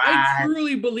your I fries.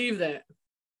 truly believe that.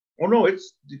 Oh no,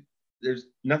 there's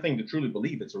nothing to truly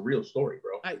believe. It's a real story,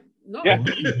 bro. No. Yeah.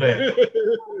 Believe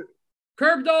that.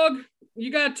 Curb Dog,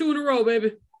 you got 2 in a row,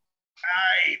 baby.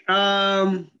 All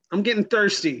right. I'm getting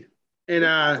thirsty. And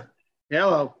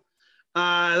hello.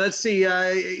 Let's see.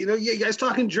 You guys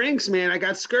talking drinks, man. I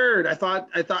got scared. I thought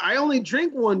I only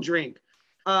drink one drink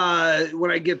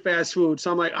when I get fast food.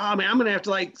 So I'm like, oh man, I'm gonna have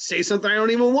to like say something I don't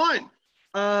even want.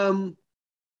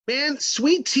 Man,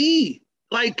 sweet tea.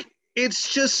 Like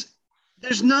it's just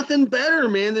there's nothing better,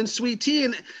 man, than sweet tea.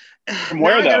 And From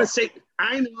where, I gotta though? say,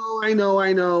 I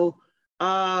know.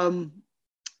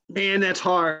 Man, that's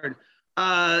hard.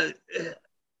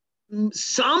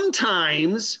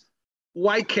 Sometimes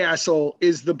White Castle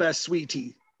is the best sweet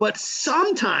tea, but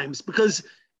sometimes because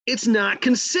it's not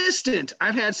consistent.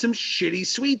 I've had some shitty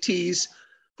sweet teas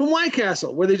from White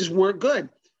Castle where they just weren't good.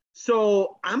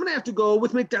 So I'm gonna have to go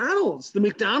with McDonald's. The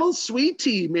McDonald's sweet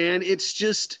tea, man. It's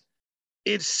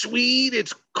sweet,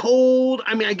 it's cold.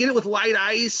 I mean, I get it with light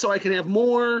ice so I can have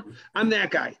more. I'm that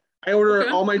guy. I order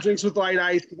all my drinks with light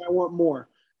ice because I want more.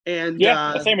 And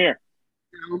Same here.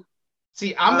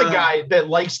 See, I'm the guy that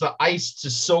likes the ice to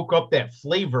soak up that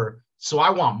flavor, so I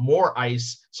want more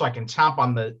ice so I can chomp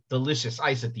on the delicious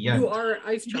ice at the end. You are an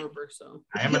ice chomper, so.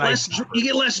 I am an ice chomper, you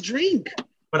get less drink.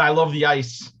 but I love the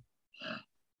ice.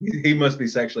 He must be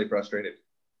sexually frustrated.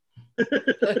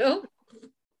 The hell?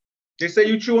 They say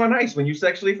you chew on ice when you're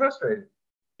sexually frustrated.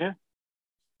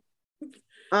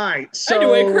 All right. So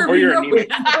Anyway, Or Kirby, you're you're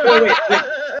anemic.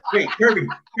 Wait,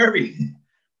 Kirby.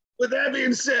 with that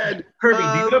being said, Kirby,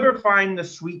 do you ever find the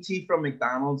sweet tea from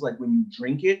McDonald's, like when you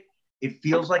drink it, it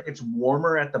feels like it's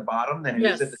warmer at the bottom than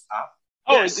it is at the top?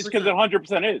 Oh, Yes. it's because it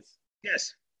 100% is.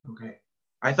 yes. Okay.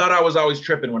 I thought I was always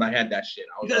tripping when I had that shit.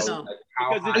 I was Because- always like,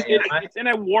 how Because high am I? it's in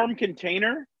a warm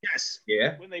container. Yes.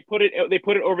 Yeah. When they put it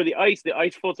over the ice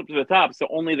floats up to the top, so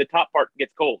only the top part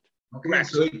gets cold. Okay,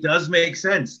 so it does make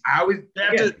sense. I always You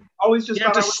have to- always just You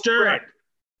have thought to I was stir it. correct.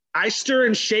 I stir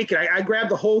and shake it. I grab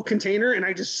the whole container and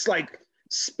I just like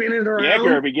spin it around. Yeah,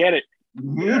 Kirby, get it.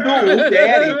 No,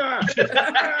 daddy.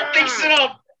 Fix it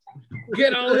up.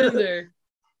 Get all in there.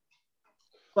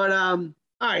 But all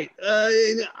right.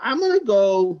 I'm gonna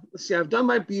go. Let's see. I've done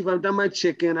my beef. I've done my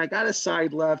chicken. I got a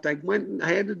side left. I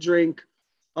had to drink.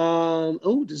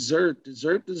 Dessert.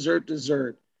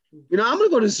 You know, I'm gonna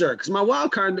go dessert because my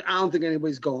wild card, I don't think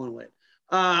anybody's going with.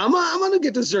 I'm gonna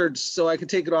get desserts so I can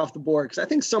take it off the board because I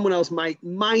think someone else might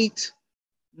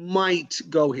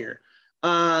go here.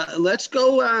 Let's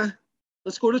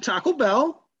go to Taco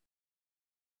Bell,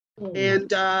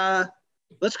 and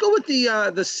let's go with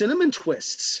the cinnamon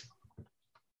twists.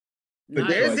 Good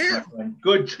Nice. choice, my friend.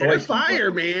 Good choice. They're my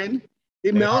fire, friend. man.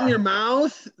 They They melt in are. your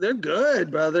mouth. They're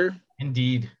good, brother.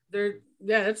 Indeed.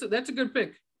 That's a good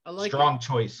pick. I like Strong it.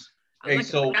 choice. I Hey, like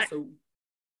so- it. So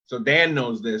So Dan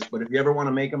knows this, but if you ever want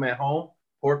to make them at home,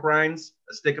 pork rinds,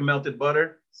 a stick of melted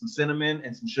butter, some cinnamon,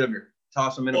 and some sugar.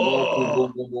 Toss them in a bowl. Oh. Boom,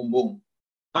 boom, boom, boom, boom.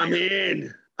 I'm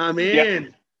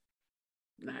in.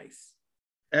 nice.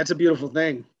 That's a beautiful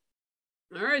thing.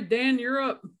 All right, Dan, you're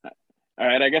up. All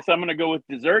right, I guess I'm gonna go with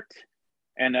dessert,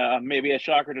 and maybe a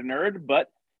shocker to nerd, but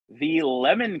the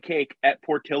lemon cake at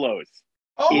Portillo's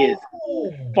is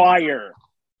Oh, fire.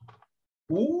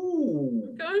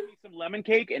 Ooh. Okay. Some lemon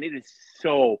cake, and it is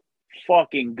so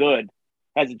fucking good.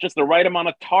 Has just the right amount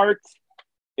of tarts.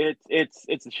 It's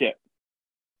the shit.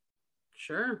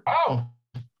 Sure. oh.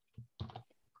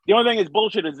 The only thing is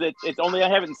bullshit is it's only I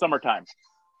have it in summertime.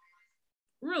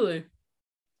 Really?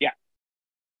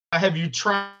 Have you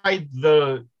tried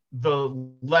the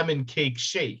lemon cake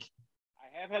shake?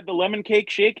 I have had the lemon cake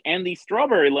shake and the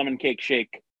strawberry lemon cake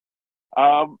shake.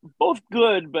 Both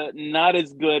good, but not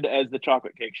as good as the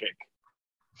chocolate cake shake.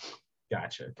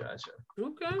 Gotcha.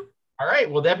 Okay. All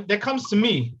right. Well, that comes to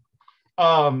me.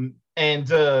 And I'm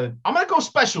gonna go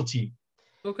specialty.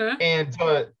 Okay. And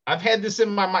I've had this in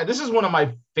my mind. This is one of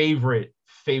my favorite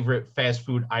fast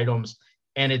food items,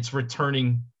 and it's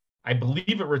returning. I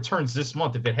believe it returns this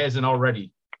month if it hasn't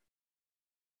already.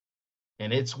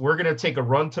 And we're gonna take a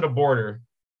run to the border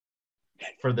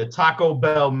for the Taco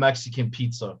Bell Mexican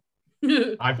pizza.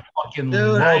 I fucking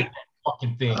love that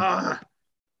fucking thing.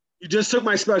 You just took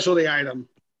my specialty item.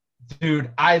 Dude,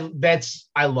 I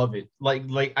love it.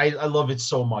 Like I love it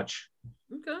so much.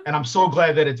 Okay. And I'm so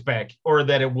glad that it's back, or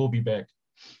that it will be back.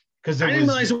 Because I didn't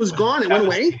realize it was gone. It went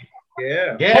away.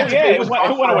 Yeah. Yeah, It was went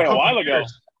gone for away a couple while ago.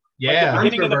 years. Yeah, Like the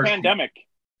beginning of the Controversy. pandemic.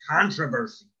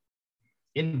 Controversy.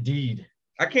 indeed.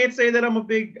 I can't say that I'm a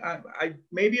big. I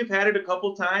maybe have had it a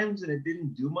couple times and it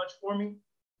didn't do much for me.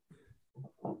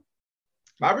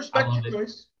 I respect I love your it.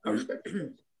 choice. I respect your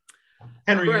choice.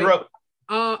 Henry, Right. you're up.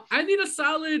 I need a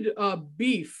solid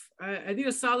beef. I need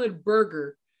a solid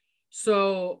burger.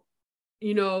 So,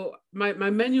 my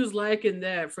menu's lacking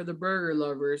that for the burger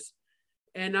lovers.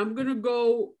 And I'm gonna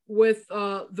go with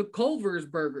the Culver's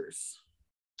burgers.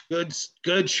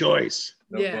 Good choice.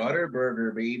 The Yeah. butter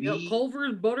burger, baby.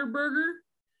 Culver's butter burger.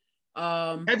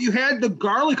 Have you had the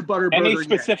garlic butter burger Any yet?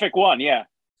 specific one, yeah.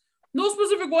 No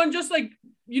specific one, just like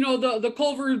the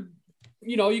Culver,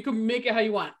 you can make it how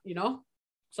you want,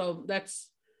 So that's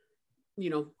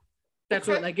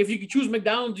what, like, if you could choose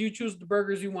McDonald's, you choose the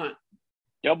burgers you want.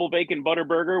 Double bacon butter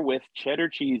burger with cheddar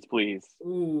cheese, please.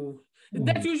 Ooh.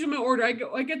 That's usually my order. I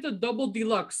get the double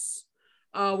deluxe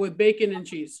with bacon and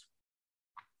cheese.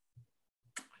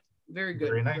 Very good.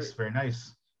 Very nice, very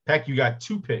nice. Peck, you got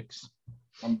 2 picks.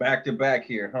 I'm back to back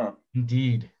here, huh?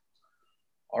 Indeed.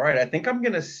 All right, I think I'm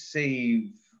gonna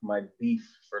save my beef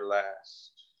for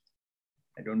last.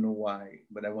 I don't know why,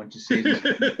 but I want to save it.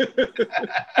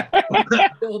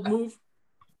 Bold move.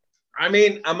 I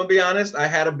mean, I'm gonna be honest. I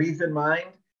had a beef in mind,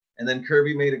 and then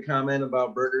Kirby made a comment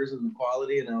about burgers and the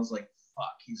quality, and I was like,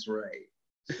 "Fuck, he's right."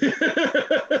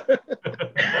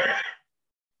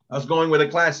 I was going with a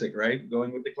classic, right?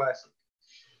 Going with the classic.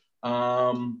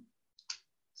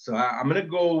 So I'm gonna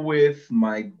go with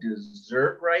my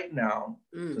dessert right now,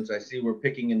 since I see we're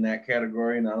picking in that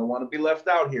category, and I don't want to be left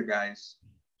out here, guys.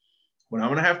 But I'm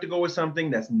gonna have to go with something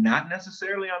that's not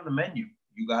necessarily on the menu.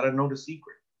 You gotta know the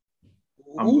secret.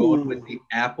 I'm going with the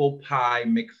apple pie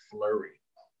McFlurry.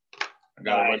 I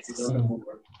got Nice. it right on the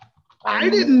board. I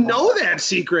didn't know that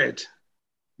secret.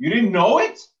 You didn't know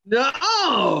it?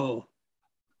 No.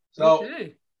 So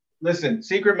Okay. listen,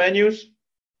 secret menus,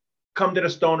 come to the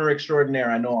Stoner Extraordinaire.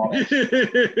 I know all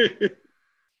that.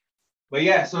 But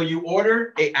yeah, so you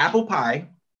order a apple pie,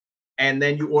 and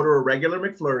then you order a regular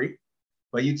McFlurry,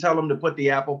 but you tell them to put the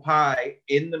apple pie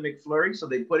in the McFlurry, so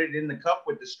they put it in the cup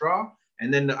with the straw,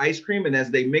 and then the ice cream, and as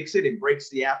they mix it, it breaks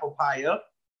the apple pie up.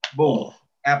 Boom,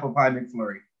 apple pie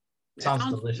McFlurry. Sounds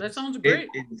delicious. That sounds great.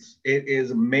 It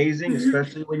is amazing,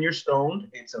 especially when you're stoned.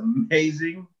 It's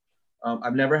amazing.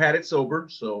 I've never had it sober,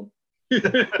 so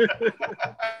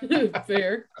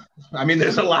Fair. I mean,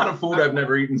 there's a lot of food I've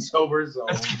never eaten sober. So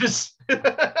That's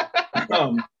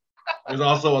there's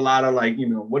also a lot of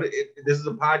this is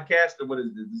a podcast or what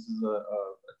is this? This is a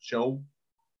show.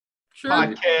 Sure.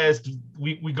 podcast.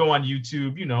 We go on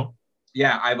YouTube,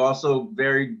 Yeah, I've also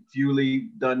very fewly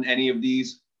done any of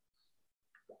these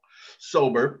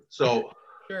sober, so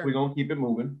Sure. we're gonna keep it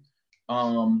moving.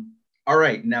 All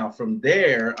right, now from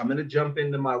there, I'm gonna jump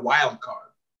into my wild card.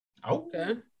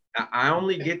 Okay. I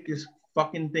only get this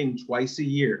fucking thing twice a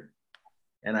year,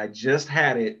 and I just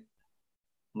had it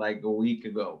like a week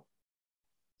ago,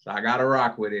 so I gotta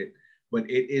rock with it. But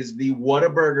it is the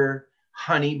Whataburger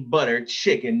honey butter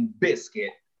chicken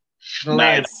biscuit.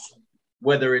 Nice.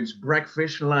 Whether it's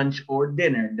breakfast, lunch, or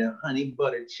dinner, the honey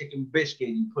butter chicken biscuit,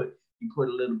 you put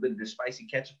a little bit of the spicy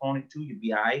ketchup on it too, you'd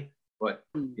be all right. But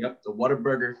yep, the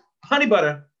Whataburger honey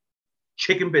butter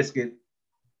chicken biscuit,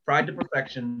 fried to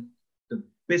perfection. The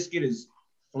biscuit is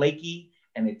flaky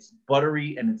and it's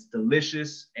buttery and it's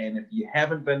delicious. And if you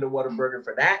haven't been to Whataburger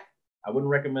for that, I wouldn't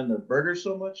recommend their burgers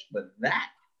so much, but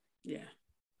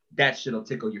that shit'll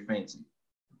tickle your fancy.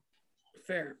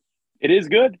 Fair. It is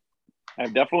good.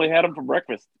 I've definitely had them for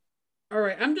breakfast. All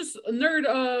right, I'm just a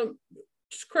nerd.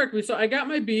 Just correct me. So I got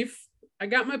my beef, I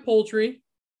got my poultry,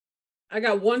 I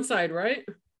got one side, right?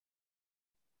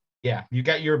 Yeah, you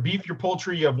got your beef, your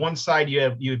poultry. You have one side. You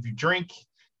have your drink,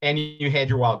 and you had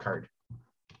your wild card.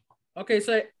 Okay,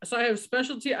 so I have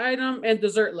specialty item and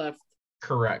dessert left.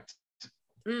 Correct.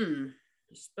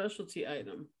 Specialty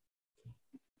item.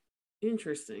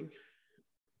 Interesting.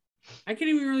 I can't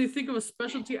even really think of a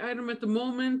specialty item at the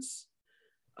moment.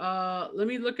 Let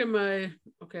me look at my.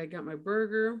 Okay, I got my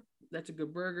burger. That's a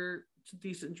good burger. It's a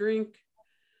decent drink.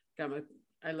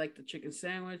 I like the chicken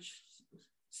sandwich.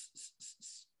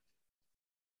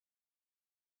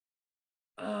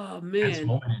 Oh man. That's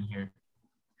moment in here.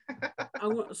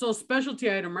 So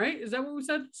specialty item, right? Is that what we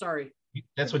said? Sorry.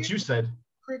 That's what you said.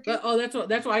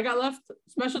 That's what I got left.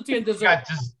 Specialty and dessert.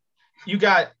 You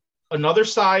got another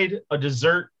side, a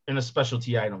dessert, and a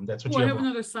specialty item. That's what you I have. have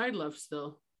another side left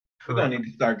still. We're gonna need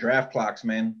to start draft clocks,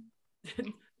 man.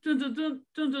 Dun, dun, dun,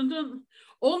 dun, dun, dun.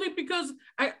 Only because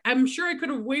I'm sure I could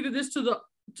have waited this to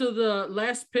the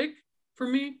last pick for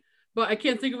me, but I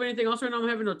can't think of anything else right now. I'm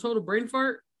having a total brain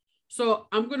fart. So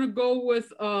I'm gonna go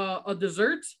with a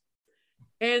dessert,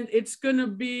 and it's gonna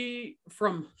be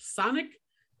from Sonic.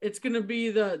 It's gonna be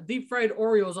the deep fried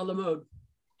Oreos a la mode.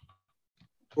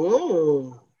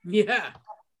 Oh, yeah.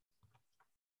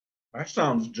 That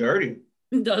sounds dirty.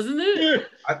 Doesn't it?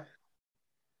 I'm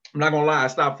not gonna lie, I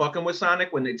stopped fucking with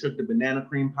Sonic when they took the banana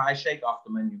cream pie shake off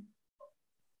the menu.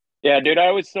 Yeah, dude,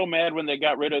 I was so mad when they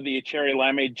got rid of the cherry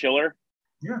limeade chiller.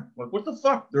 Yeah, like what the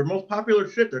fuck? Their most popular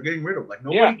shit they're getting rid of. Like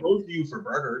nobody goes to you for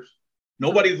burgers.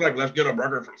 Nobody's like, let's get a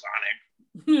burger from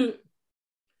Sonic.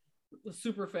 The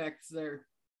super facts there.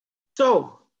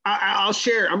 So I'll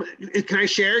share. Can I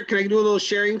share? Can I do a little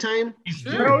sharing time?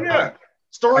 Sure. Oh yeah.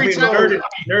 Story time.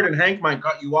 Nerd and Hank might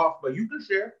cut you off, but you can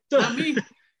share. Not me.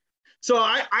 So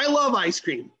I love ice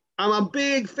cream. I'm a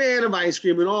big fan of ice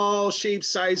cream in all shapes,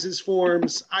 sizes,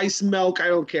 forms. Ice, milk, I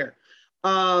don't care.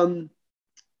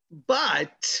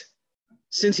 But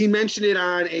since he mentioned it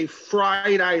on a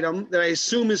fried item that I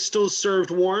assume is still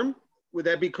served warm, would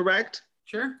that be correct?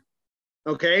 Sure.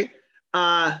 Okay.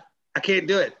 I can't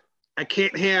do it. I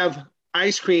can't have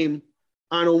ice cream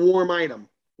on a warm item.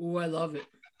 Oh, I love it.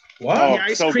 Wow. The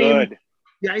ice so cream, good.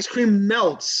 The ice cream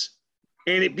melts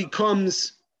and it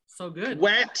becomes so good,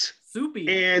 wet, soupy,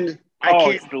 and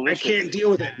I can't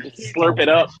deal with it. Slurp it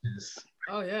up.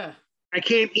 Oh yeah. I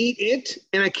can't eat it,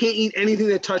 and I can't eat anything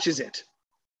that touches it.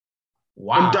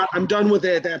 Wow. I'm done with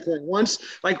it at that point. Once,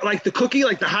 like the cookie,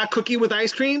 like the hot cookie with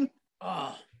ice cream.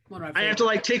 Oh, one of my I have to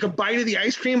like take a bite of the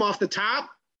ice cream off the top,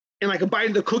 and like a bite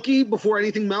of the cookie before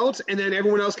anything melts, and then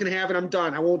everyone else can have it. I'm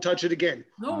done. I won't touch it again.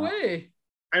 No way.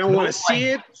 I don't want to see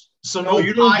it. So no,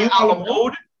 you don't do a la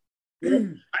mode?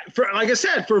 For like I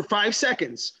said, for 5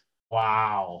 seconds.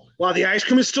 Wow. While the ice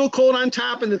cream is still cold on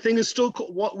top and the thing is still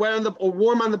wet on or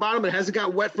warm on the bottom, it hasn't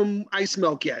got wet from ice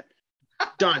milk yet.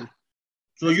 Done.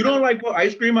 So you don't like put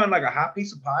ice cream on like a hot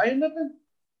piece of pie and nothing?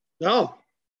 No.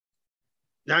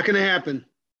 Not gonna happen.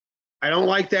 I don't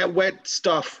like that wet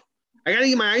stuff. I gotta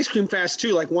eat my ice cream fast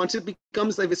too. Like once it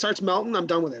becomes, if it starts melting, I'm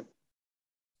done with it.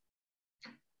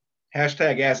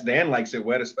 Hashtag Ask Dan likes it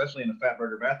wet, especially in the Fat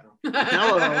Burger bathroom.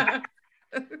 Hello.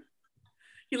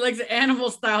 He likes it animal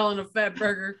style in a fat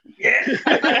burger.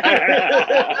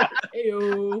 Yeah.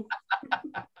 Ew.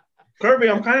 Kirby,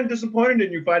 I'm kind of disappointed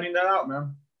in you finding that out,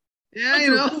 man. Yeah,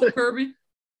 you know. Cool, Kirby.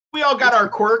 We all got our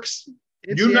quirks.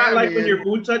 You not like when your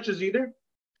food touches either?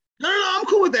 No, I'm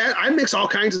cool with that. I mix all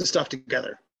kinds of stuff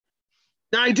together.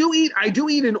 Now I do eat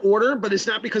in order, but it's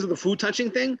not because of the food touching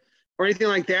thing or anything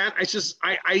like that. It's just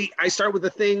I start with the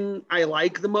thing I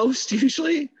like the most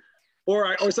usually,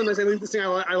 or sometimes I leave the thing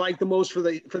I like the most for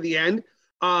the end.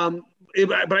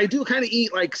 But I do kind of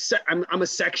eat like I'm a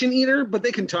section eater, but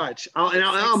they can touch.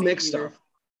 I'll mix stuff.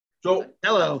 So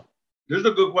hello. There's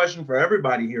a good question for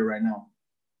everybody here right now.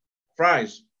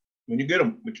 Fries, when you get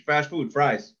them with your fast food,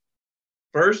 fries,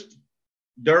 first,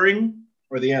 during,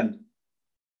 or the end?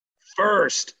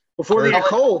 First, before they get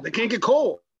cold. They can't get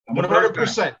cold.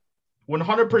 100%.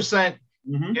 100%.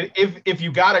 Mm-hmm. If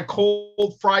you got a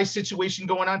cold fry situation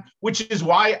going on, which is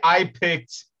why I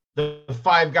picked the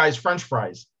Five Guys French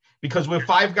fries, because with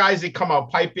Five Guys they come out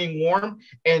piping warm,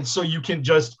 and so you can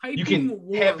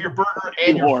have your burger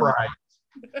and your fries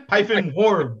piping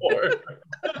warm.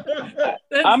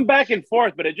 I'm back and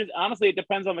forth, but it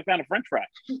depends on the kind of French fry.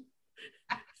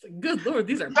 Good Lord,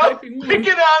 these are Stop piping warm.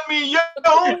 picking on me, yo.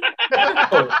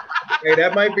 Hey,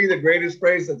 that might be the greatest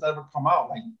phrase that's ever come out.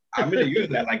 Like, I'm gonna use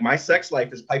that. Like, my sex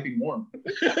life is piping warm.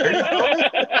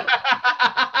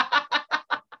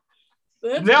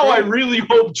 Now I really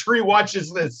hope Tree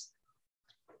watches this.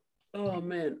 Oh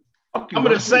man. I'm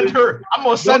gonna send her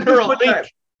a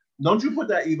link. Don't you put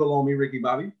that evil on me, Ricky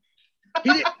Bobby.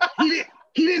 He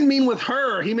didn't mean with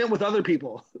her. He meant with other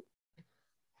people.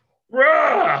 Words.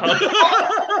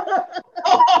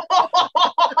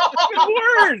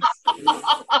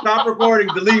 Stop recording.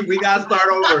 Delete. We gotta start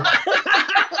over.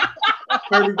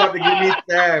 Kirby's about to give me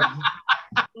stabbed.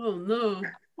 Oh no.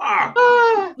 Fuck.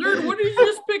 Nerd, what did you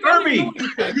just pick? Kirby,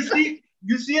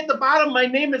 you see at the bottom, my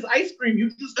name is Ice Cream. You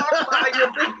just talked about how you're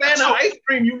a big fan of ice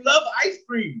cream. You love ice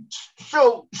cream.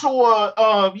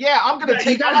 Yeah, I'm gonna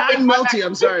take. You got hot and melty.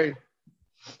 I'm sorry.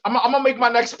 I'm gonna make my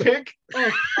next pick,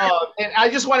 and I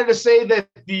just wanted to say that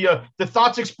the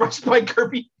thoughts expressed by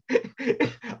Kirby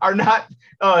are not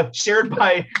shared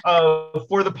by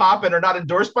For the Pop and are not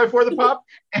endorsed by For the Pop,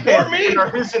 and are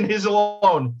his and his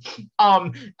alone.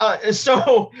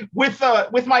 So with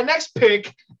my next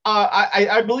pick,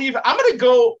 I believe I'm gonna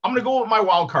go with my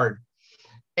wild card,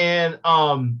 and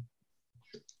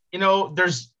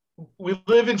we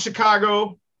live in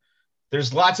Chicago.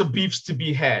 There's lots of beefs to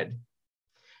be had.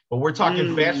 But we're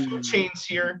talking fast food chains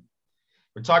here.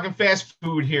 We're talking fast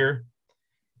food here.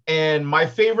 And my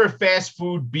favorite fast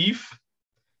food beef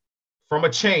from a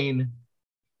chain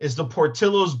is the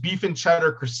Portillo's beef and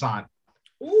cheddar croissant.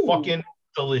 Ooh. Fucking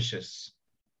delicious.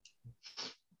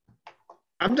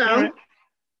 I'm down.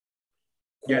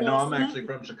 Yeah, no, I'm actually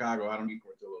from Chicago. I don't eat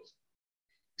Portillo's.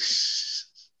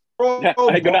 Bro, right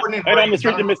on the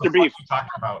street to Mr. Beef. Talking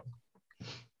about.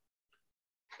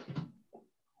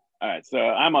 All right, so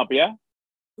I'm up, yeah?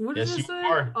 What does it say?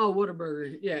 Are. Oh,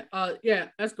 Whataburger. Yeah. Yeah,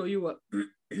 let's go. You up.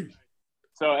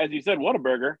 So as you said,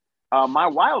 Whataburger. My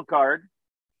wild card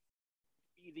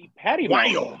is the patty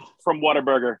melt from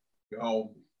Whataburger.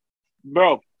 Oh.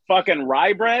 Bro, fucking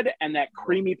rye bread and that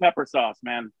creamy pepper sauce,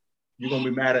 man. You're gonna be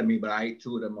mad at me, but I ate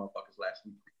 2 of them motherfuckers last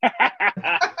week.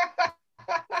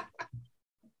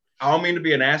 I don't mean to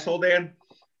be an asshole, Dan.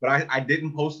 But I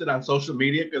didn't post it on social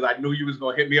media because I knew you was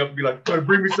gonna hit me up and be like, "Gonna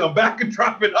bring me some back and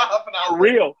drop it off." And I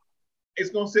real.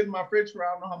 It's gonna sit in my fridge for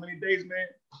I don't know how many days, man.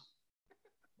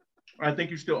 I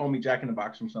think you still owe me Jack in the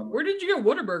Box from somewhere. Where did you get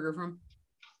Whataburger from?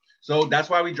 So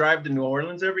that's why we drive to New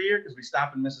Orleans every year because we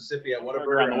stop in Mississippi at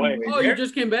Whataburger on the way. Oh, you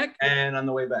just came back? And on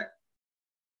the way back.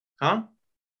 Huh?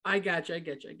 I got you.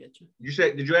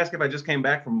 Did you ask if I just came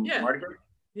back from Mardi Gras?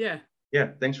 Yeah.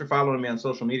 Yeah. Thanks for following me on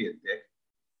social media, Dick.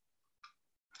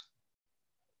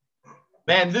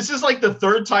 Man, this is like the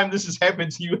 3rd time this has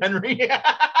happened to you, Henry.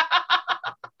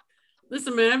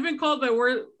 Listen, man, I've been called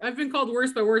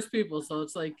worse by worse people, so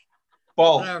it's like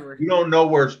false. Whatever. You don't know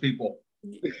worse people.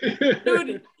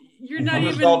 Dude, you're not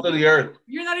even salt of the earth.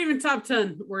 You're not even top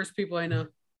 10 worst people I know.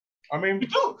 I mean,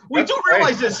 we do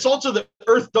realize that salt of the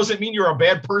earth doesn't mean you're a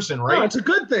bad person, right? No, it's a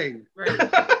good thing. Right.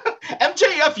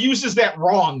 MJF uses that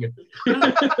wrong.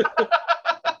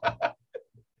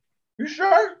 You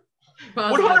sure?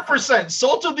 100%.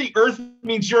 Salt of the earth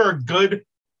means you're a good,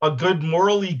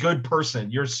 morally good person.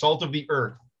 You're salt of the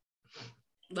earth.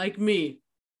 Like me.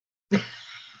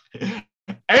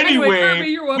 Anyway, Kirby,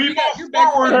 you're up. We you're move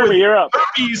forward Kirby, with you're up.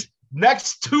 Kirby's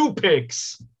next 2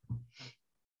 picks.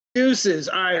 Deuces.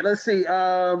 All right, let's see.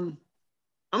 I'm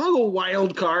gonna go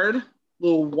wild card. A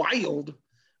little wild.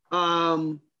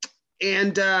 And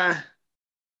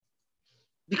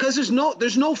because there's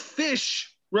no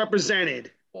fish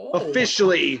represented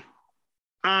officially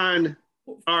on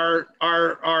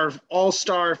our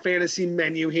all-star fantasy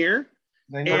menu here.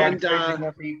 And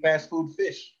eat fast food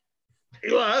fish.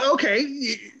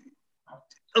 Okay,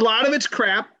 a lot of it's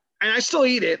crap, and I still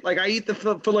eat it. Like I eat the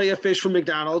fillet of fish from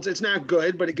McDonald's. It's not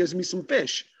good, but it gives me some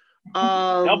fish.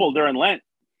 Double during Lent.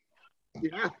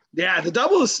 Yeah. The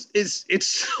double is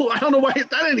it's. I don't know why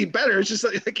it's not any better. It's just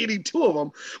like eating 2 of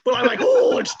them. But I'm like,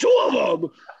 oh, it's 2 of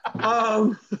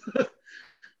them.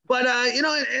 But and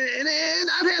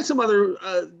I've had some other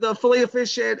the fillet of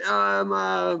fish at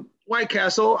White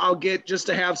Castle. I'll get just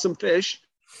to have some fish.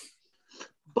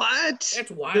 But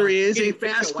there is a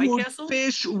fast food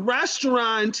fish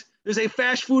restaurant. There's a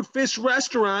fast food fish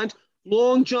restaurant,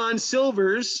 Long John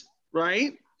Silver's,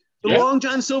 right? The Long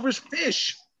John Silver's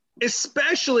fish,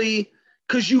 especially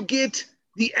because you get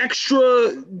the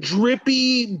extra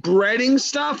drippy breading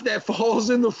stuff that falls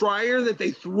in the fryer that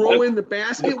they throw in the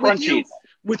basket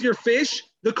with your fish.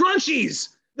 The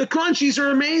crunchies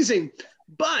are amazing.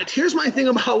 But here's my thing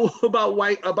about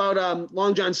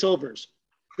Long John Silver's.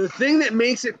 The thing that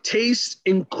makes it taste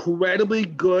incredibly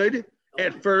good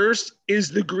at first is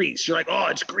the grease. You're like, oh,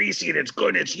 it's greasy and it's good,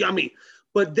 and it's yummy.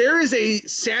 But there is a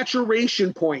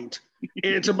saturation point,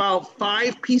 and it's about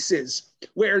 5 pieces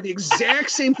where the exact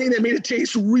same thing that made it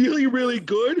taste really, really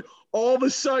good, all of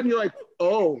a sudden you're like,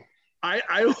 oh, I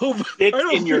don't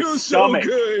in your feel stomach. so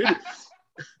good.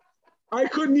 I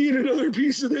couldn't eat another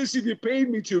piece of this if you paid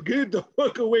me to. Get it the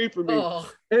fuck away from me. Oh.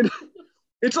 And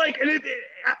it's like,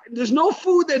 there's no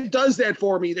food that does that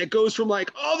for me, that goes from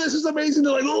like, oh, this is amazing,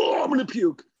 to like, oh, I'm gonna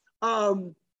puke.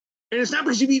 And it's not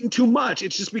because you've eaten too much.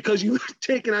 It's just because you've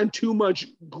taken on too much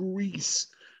grease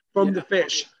from the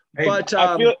fish. Hey, but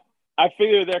I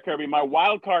feel there, Kirby. My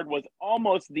wild card was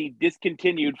almost the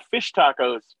discontinued fish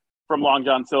tacos from Long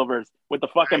John Silver's with the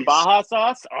fucking Baja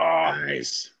sauce. Oh,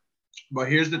 nice. But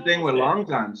here's the thing with Long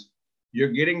Johns. You're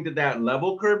getting to that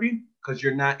level, Kirby, because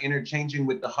you're not interchanging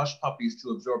with the hush puppies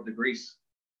to absorb the grease.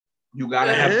 You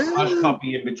gotta have a hush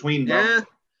puppy in between, bro. Yeah.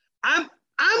 I'm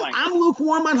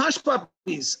lukewarm on hush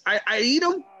puppies. I eat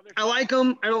them. I like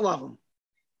them. I don't love them.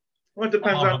 Well, it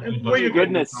depends on where you're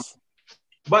getting them from.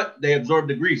 But they absorb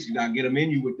the grease. You gotta get them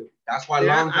in you with it. That's why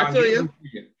Long John. I feel you.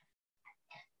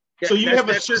 So you have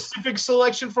a specific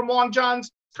selection from Long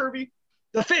John's, Kirby?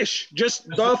 The fish, just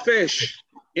the fish.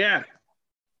 Yeah.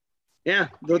 Yeah,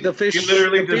 the fish. He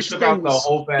literally the just fish took out the things.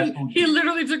 whole fast food. He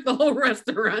literally took the whole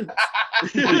restaurant.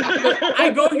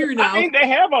 I go here now. I mean, they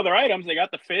have other items. They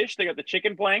got the fish. They got the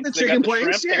chicken planks. The they chicken got the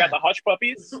planks, shrimp. They got the hush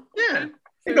puppies. Yeah.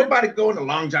 Ain't nobody going to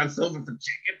Long John Silver for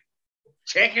chicken.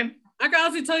 Chicken. I can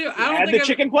honestly tell you, I don't think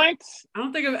chicken planks. I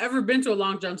don't think I've ever been to a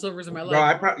Long John Silver's in my life. Bro,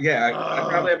 I probably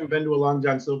haven't been to a Long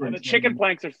John Silver. And the chicken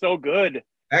planks are so good.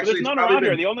 Actually, there's none around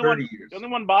here. The only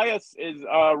one by us is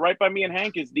right by me and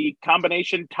Hank is the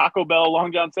combination Taco Bell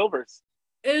Long John Silver's.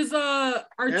 Is our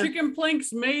chicken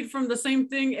planks made from the same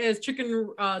thing as chicken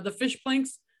the fish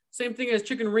planks? Same thing as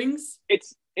chicken rings?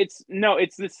 It's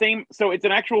the same. So it's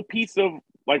an actual piece of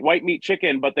like white meat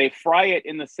chicken, but they fry it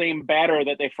in the same batter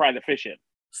that they fry the fish in.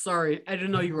 Sorry, I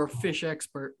didn't know you were a fish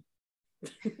expert.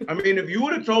 I mean, if you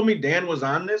would have told me Dan was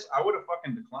on this, I would have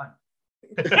fucking declined.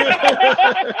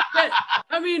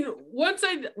 I mean, once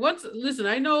listen,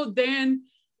 I know Dan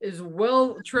is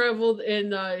well traveled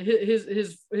in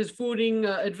his fooding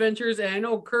adventures, and I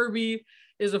know Kirby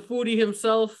is a foodie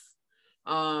himself.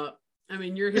 I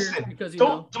mean, you're here because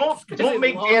don't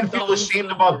make Dan feel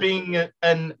ashamed about being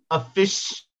an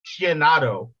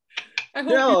aficionado. I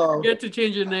hope you forget to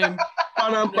change your name.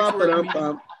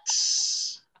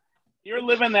 You're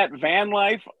living that van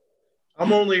life.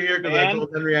 I'm only here because I told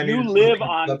Henry I you live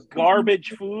on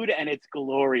garbage food, and it's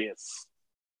glorious.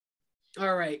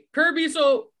 All right, Kirby.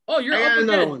 So, you're I up got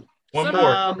another again. One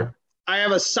more. I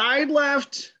have a side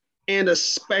left and a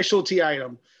specialty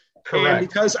item. Correct. And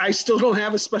because I still don't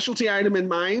have a specialty item in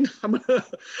mind,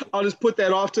 I'll just put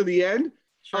that off to the end.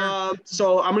 Sure.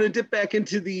 So I'm gonna dip back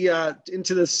into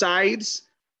the sides,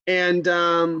 and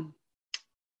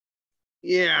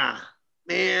yeah,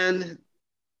 man,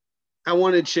 I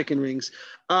wanted chicken rings.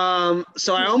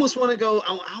 So I almost want to go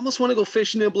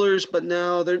fish nibblers, but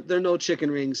no, they're no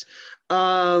chicken rings.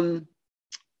 I'm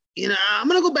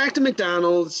gonna go back to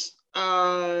McDonald's.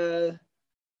 I'm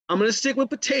gonna stick with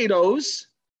potatoes,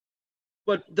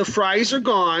 but the fries are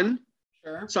gone.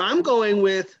 Sure. So I'm going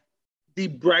with the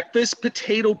breakfast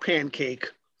potato pancake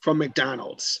from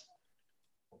McDonald's.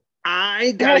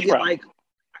 I gotta get like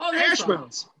hash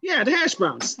browns. Yeah, the hash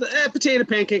browns. The potato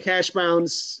pancake hash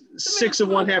browns, 6 of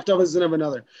one, half dozen of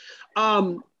another.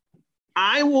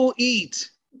 I will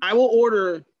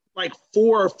order like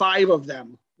 4 or 5 of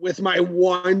them with my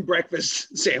one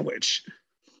breakfast sandwich.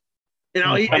 And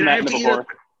I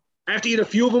have to eat a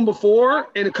few of them before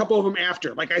and a couple of them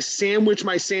after. Like I sandwich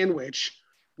my sandwich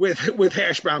with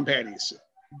hash brown patties.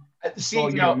 See,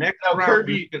 now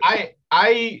Kirby,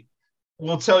 I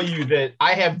will tell you that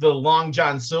I have the Long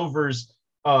John Silver's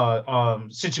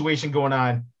situation going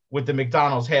on with the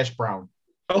McDonald's hash brown.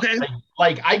 Okay.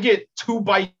 Like I get 2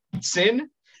 bites in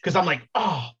because I'm like,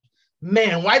 oh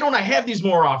man, why don't I have these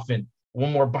more often?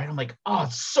 One more bite, I'm like, oh,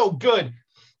 it's so good.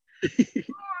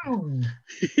 Too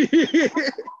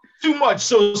much.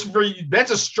 So for you,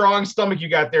 that's a strong stomach you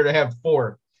got there to have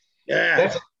 4.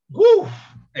 Yeah. Woo.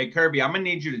 Hey Kirby, I'm gonna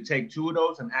need you to take 2 of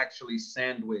those and actually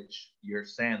sandwich your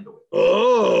sandwich.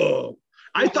 Oh,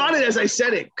 I thought it as I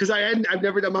said it because I've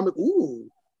never done. I'm like, ooh,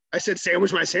 I said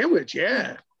sandwich my sandwich.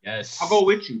 Yeah. Yes. I'll go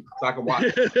with you so I can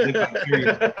watch.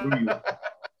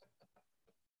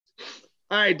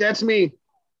 All right, that's me.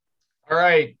 All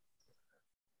right.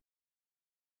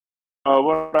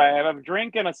 What do I have? A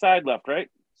drink and a side left, right?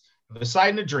 The side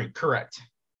and a drink, correct.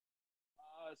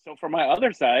 So for my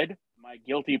other side, My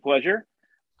guilty pleasure.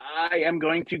 I am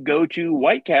going to go to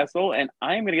White Castle and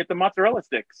I am going to get the mozzarella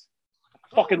sticks.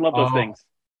 I fucking love those things.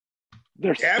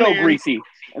 They're so greasy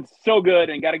and so good,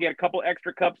 and got to get a couple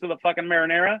extra cups of the fucking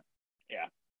marinara. Yeah.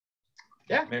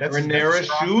 Yeah. Marinara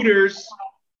shooters.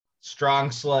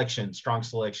 Strong selection.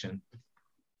 So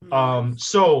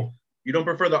you don't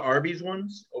prefer the Arby's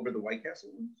ones over the White Castle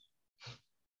ones?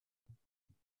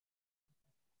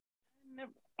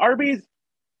 Arby's.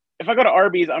 If I go to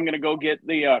Arby's, I'm gonna go get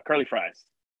the curly fries.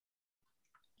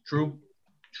 True.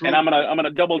 And I'm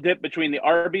gonna double dip between the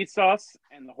Arby's sauce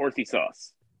and the horsey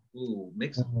sauce. Ooh,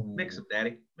 mix them,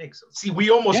 Daddy, mix them. See, we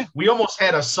almost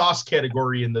had a sauce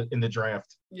category in the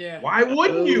draft. Yeah. Why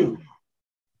wouldn't you?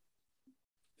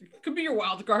 It could be your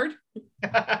wild card.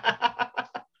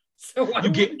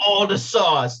 You get all the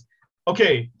sauce.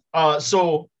 Okay,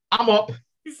 so I'm up.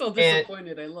 He's so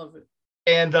disappointed. I love it.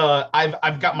 And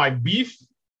I've got my beef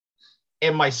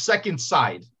and my second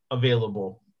side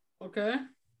available. Okay.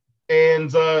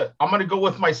 And I'm gonna go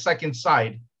with my second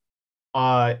side.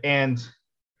 And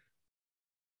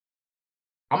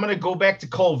I'm gonna go back to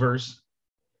Culver's,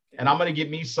 and I'm gonna get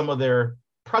me some of their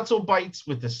pretzel bites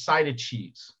with a side of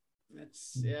cheese.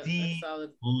 That's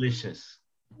solid. Delicious.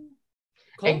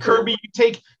 And Kirby,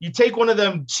 you take one of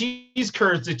them cheese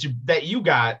curds that you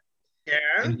got,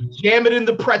 and you jam it in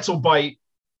the pretzel bite,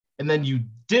 and then you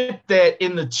dip that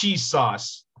in the cheese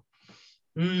sauce.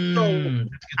 So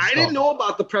I didn't know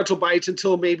about the pretzel bites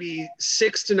until maybe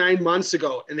 6 to 9 months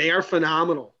ago, and they are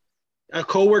phenomenal. A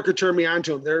coworker turned me on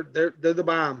to them. They're the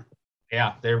bomb.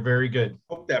 Yeah, they're very good.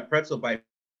 Hope that pretzel bite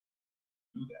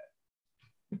do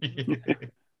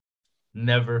that.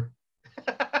 Never.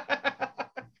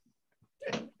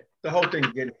 The whole thing's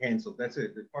getting canceled. That's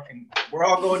it. We're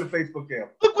all going to Facebook jail.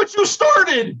 Look what you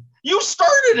started. You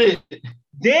started it.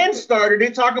 Dan started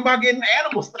it talking about getting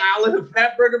animal style in the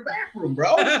Fat Burger bathroom,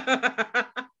 bro.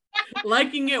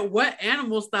 Liking it wet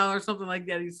animal style or something like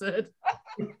that, he said.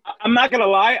 I'm not going to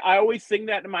lie. I always sing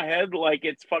that in my head like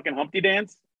it's fucking Humpty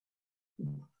Dance.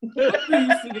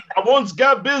 I once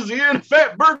got busy in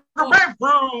Fat Burger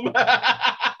bathroom.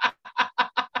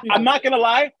 I'm not going to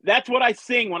lie. That's what I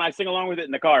sing when I sing along with it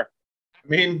in the car. I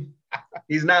mean,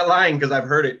 he's not lying because I've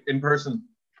heard it in person.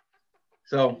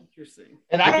 So, interesting.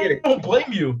 And I don't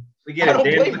blame you. We get it.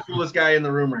 Dan's the coolest guy in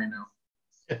the room right now.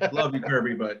 Love you,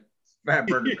 Kirby, but Fat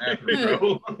Burger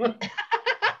bathroom, bro.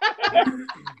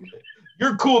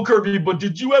 You're cool, Kirby, but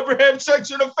did you ever have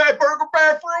sex in a Fat Burger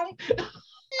bathroom?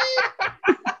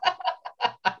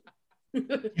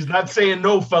 He's not saying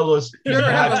no, fellas. You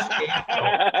ever have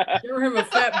a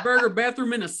Fat Burger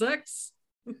bathroom in a sex?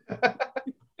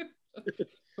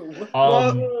 There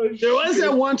was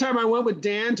that one time I went with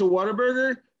Dan to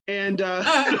Whataburger, and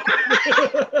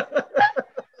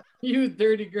you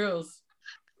dirty girls.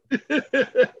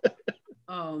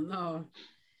 Oh no!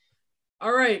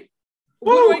 All right,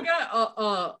 what do I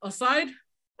got? A side?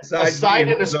 A side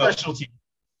and a specialty.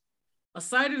 A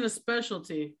side and a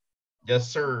specialty. Yes,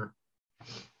 sir.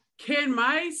 Can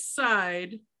my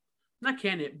side? Not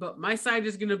can it, but my side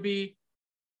is gonna be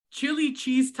chili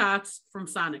cheese tots from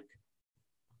Sonic.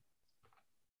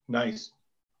 Nice.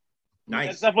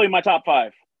 That's definitely my top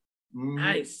 5. Mm-hmm.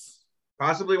 Nice.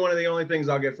 Possibly one of the only things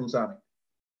I'll get from Sonic.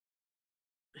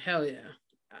 Hell yeah.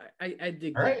 I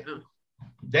dig All that. Right.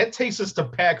 That takes us to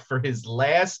Pack for his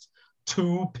last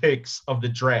 2 picks of the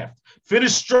draft.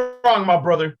 Finish strong, my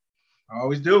brother. I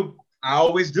always do.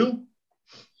 All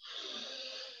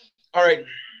right.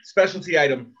 Specialty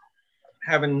item.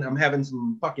 I'm having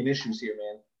some fucking issues here,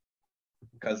 man.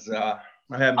 Because I'll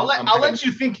let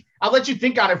you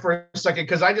think on it for a second,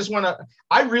 because I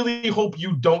really hope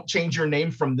you don't change your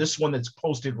name from this one that's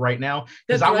posted right now,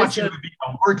 because I want you to be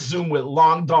on Work Zoom with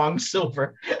Long Dong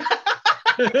Silver.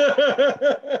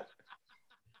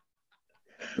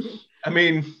 I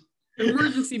mean,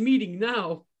 emergency meeting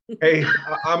now. Hey,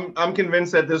 I'm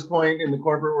convinced at this point in the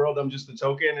corporate world I'm just a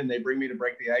token, and they bring me to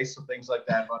break the ice, so things like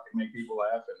that fucking make people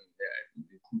laugh. And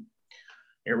yeah,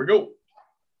 here we go.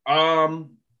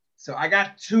 So I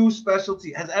got 2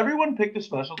 specialty. Has everyone picked a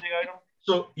specialty item?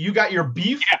 So you got your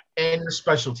beef and your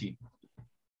specialty.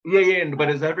 Yeah. But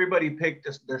has everybody picked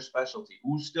their specialty?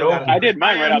 Who's still? I did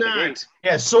mine right out the gate.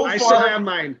 Yeah. I still have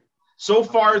mine. So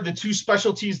far, the 2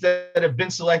 specialties that have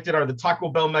been selected are the Taco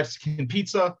Bell Mexican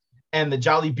Pizza and the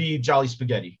Jollibee Jolly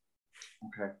Spaghetti.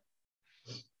 Okay.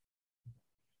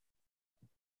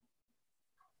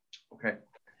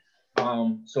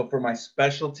 So for my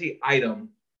specialty item,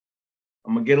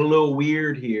 I'm gonna get a little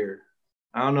weird here.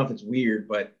 I don't know if it's weird,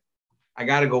 but I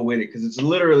gotta go with it because it's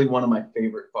literally one of my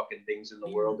favorite fucking things in the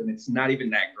world, and it's not even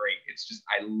that great. It's just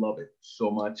I love it so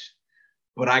much.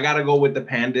 but I gotta go with the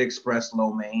Panda Express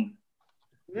lo mein.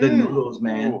 The noodles,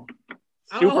 man. Ooh.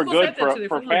 Super good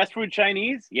for fast food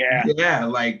Chinese. Yeah. Yeah,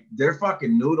 like their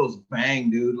fucking noodles bang,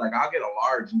 dude. Like I'll get a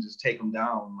large and just take them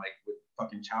down like with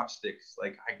fucking chopsticks.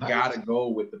 Like I gotta go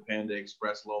with the Panda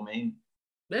Express lo mein.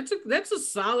 That's a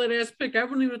solid ass pick. I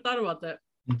haven't even thought about that.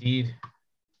 Indeed.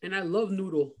 And I love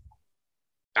noodle.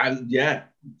 Yeah,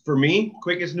 for me,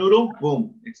 quickest noodle,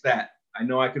 boom, it's that. I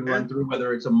know I can run through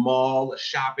whether it's a mall, a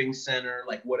shopping center,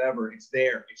 like whatever. It's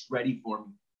there. It's ready for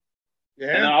me.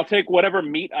 Yeah. And then I'll take whatever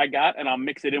meat I got and I'll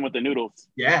mix it in with the noodles.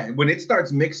 Yeah, when it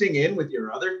starts mixing in with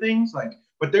your other things, like,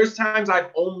 but there's times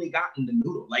I've only gotten the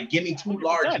noodle. Like, give me 2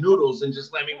 large noodles and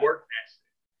just let me work that shit.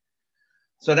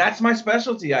 So that's my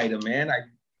specialty item, man.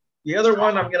 The other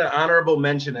one, I'm gonna honorable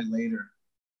mention it later.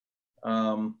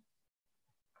 But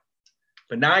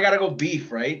now I gotta go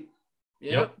beef, right?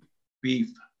 Yep. Beef.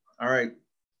 All right.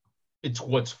 It's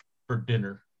what's for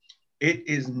dinner. It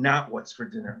is not what's for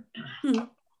dinner.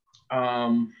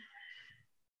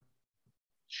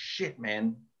 Shit,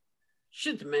 man.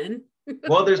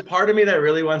 Well, there's part of me that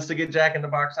really wants to get Jack in the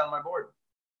Box on my board.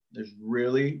 There's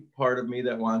really part of me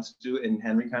that wants to, and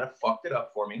Henry kind of fucked it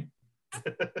up for me.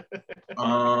 But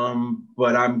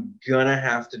I'm gonna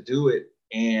have to do it,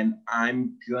 and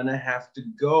I'm gonna have to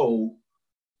go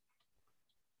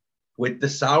with the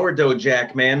sourdough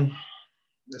Jack, man.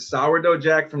 The sourdough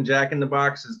Jack from Jack in the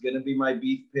Box is gonna be my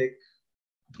beef pick.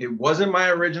 It wasn't my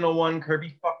original one.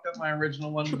 Kirby fucked up my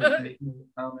original one.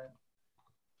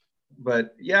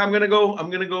 But yeah, I'm gonna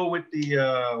go with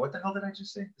the what the hell did I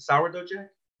just say? The sourdough Jack?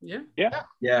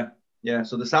 Yeah.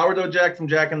 So the sourdough Jack from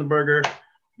Jack in the Burger.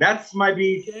 That's my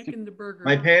beef. Jack in the Burger.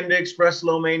 My Panda Express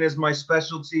lo mein is my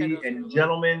specialty. And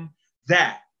gentlemen,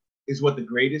 that is what the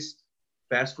greatest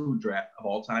fast food draft of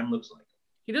all time looks like.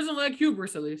 He doesn't lack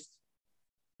hubris, at least.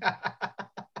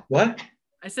 What?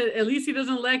 I said at least he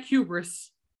doesn't lack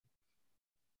hubris.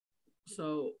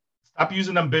 So stop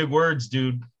using them big words,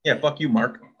 dude. Yeah, fuck you,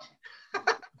 Mark.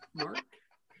 Mark.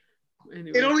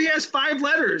 Anyway. It only has 5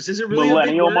 letters. Is it really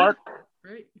millennial a big Mark?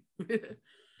 Right.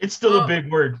 It's still a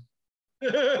big word.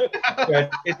 Yeah,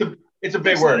 it's a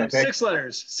big word. Okay? 6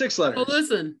 letters. 6 letters. Well,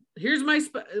 listen. Here's my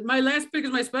last pick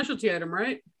is my specialty item,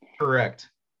 right? Correct.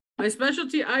 My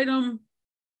specialty item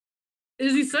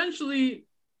is essentially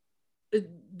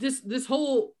this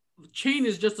whole chain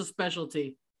is just a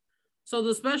specialty. So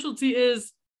the specialty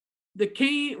is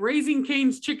the Raising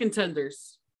Cane's chicken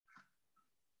tenders.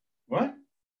 What?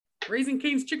 Raising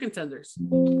Cane's chicken tenders.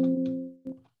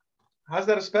 How's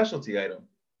that a specialty item?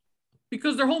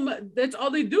 Because that's all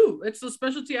they do. It's a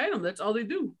specialty item. That's all they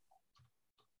do.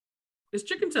 It's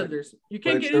chicken tenders. You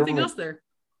can't get anything else there.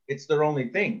 It's their only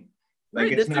thing. Like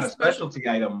Right, it's not a specialty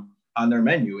item on their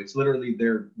menu. It's literally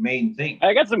their main thing.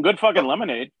 I got some good fucking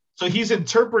lemonade. So he's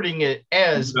interpreting it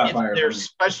as it's their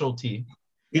specialty.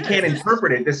 He can't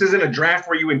interpret it. This isn't a draft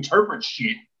where you interpret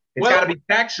shit. It's got to be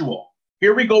factual.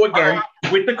 Here we go again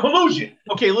with the collusion.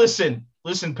 Okay, listen,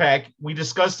 Pac. We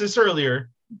discussed this earlier.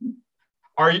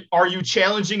 Are you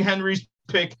challenging Henry's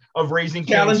pick of Raising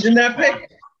Cane's? Challenging that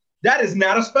pick? That is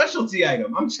not a specialty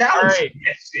item. I'm challenging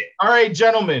that shit. All right,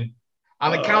 gentlemen.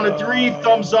 On the count of 3,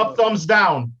 thumbs up, thumbs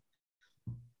down.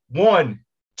 1,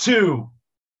 2,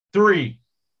 3.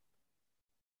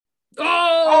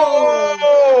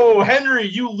 Oh, Henry,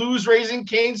 you lose Raising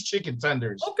Cane's chicken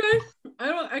tenders. Okay.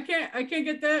 I can't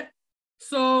get that.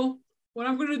 So what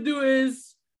I'm gonna do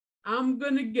is I'm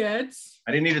gonna get.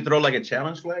 I didn't need to throw like a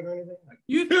challenge flag or anything.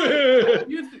 You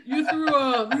threw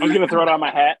a. I'm gonna throw it on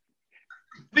my hat.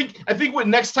 I think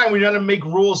next time we gotta make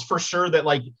rules for sure that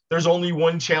like there's only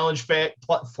one challenge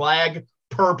flag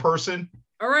per person.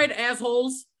 All right,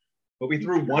 assholes. But we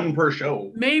threw one per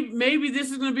show. Maybe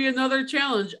this is gonna be another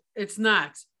challenge. It's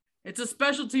not. It's a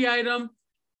specialty item.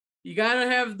 You gotta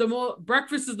have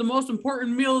breakfast is the most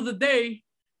important meal of the day,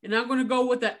 and I'm gonna go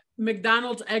with the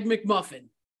McDonald's Egg McMuffin.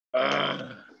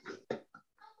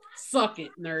 Suck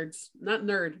it, nerds. Not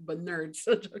nerd, but nerds.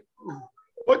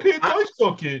 What can't I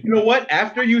suck it? You know what?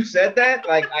 After you said that,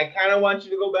 like I kind of want you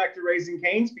to go back to Raising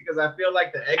Cane's because I feel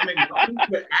like the Egg McMuffin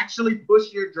could actually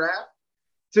push your draft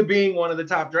to being one of the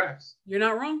top drafts. You're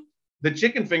not wrong. The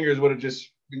chicken fingers would have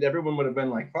everyone would have been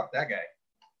like, fuck that guy.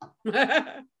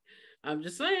 I'm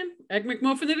just saying. Egg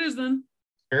McMuffin it is then.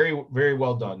 Very, very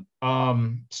well done.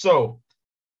 So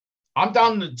I'm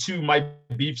down to my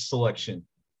beef selection.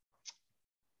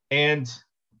 And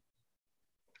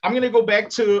I'm going to go back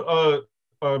to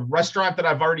a restaurant that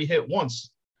I've already hit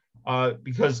once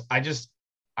because I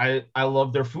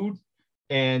love their food.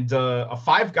 And a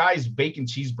Five Guys bacon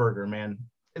cheeseburger, man.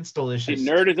 It's delicious. The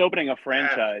nerd is opening a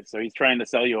franchise, so he's trying to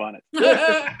sell you on it.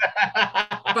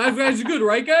 Five Guys is good,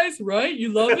 right, guys? Right?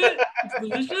 You love it? It's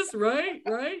delicious, right?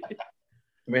 Right?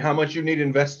 I mean, how much you need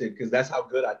invested? Because that's how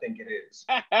good I think it is.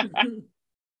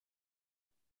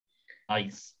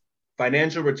 Nice.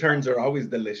 Financial returns are always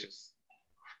delicious.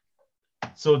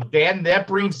 So Dan, that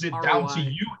brings it down to ROI.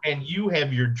 you, and you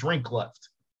have your drink left.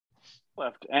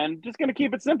 And just gonna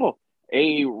keep it simple.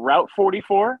 A Route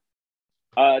 44,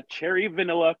 cherry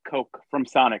vanilla Coke from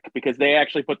Sonic, because they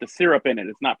actually put the syrup in it.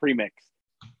 It's not pre-mixed.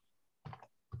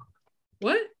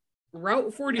 What?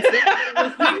 Route 44?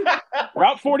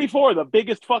 Route 44, the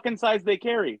biggest fucking size they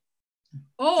carry.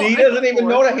 Oh, See, he I doesn't thought- even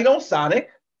know that he don't Sonic.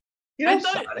 He I don't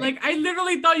thought, Sonic. like, I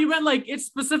literally thought you meant like it's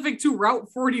specific to Route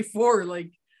 44.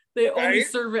 Like they only Right?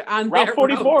 serve it on Route their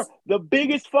 44, routes. the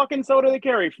biggest fucking soda they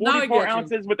carry. Now I 44 get you.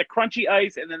 ounces with the crunchy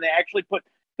ice, and then they actually put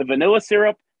the vanilla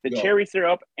syrup, the Yo. cherry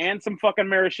syrup, and some fucking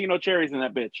maraschino cherries in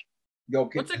that bitch. Yo,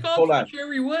 What's it called? hold on.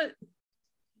 Cherry what?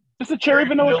 Just a cherry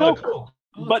vanilla Coke. Oh,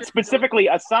 But cherry specifically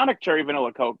a Sonic cherry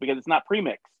vanilla Coke because it's not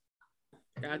pre-mixed.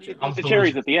 vanilla. Gotcha. I'm The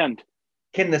cherries at the end.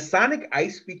 Can the Sonic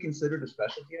ice be considered a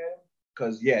specialty item?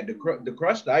 Because yeah, the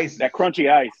crushed ice. That crunchy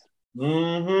ice.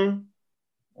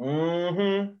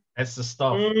 That's the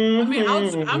stuff. I mean,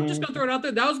 I'm just gonna throw it out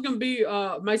there. That was gonna be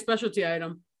my specialty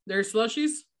item. Their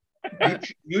slushies.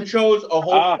 You chose a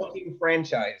whole Ah. fucking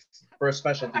franchise for a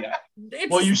specialty item. It's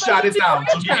Well, you a shot it specialty down,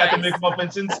 so you got the franchise.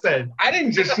 McMuffins instead. I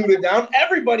didn't just shoot it down.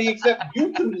 Everybody except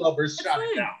you two lovers That's shot it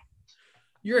right. down.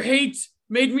 Your hate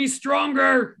made me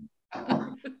stronger.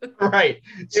 Right.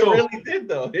 It So really did,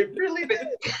 though. It really did.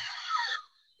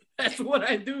 That's what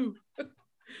I do.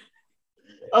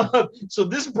 so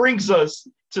this brings us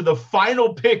to the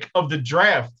final pick of the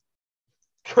draft.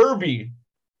 Kirby,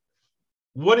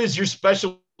 what is your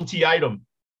specialty item?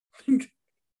 Raising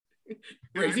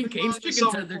I've been Cane's looking for chicken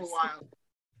something tenders. for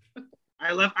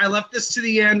a while. I left this to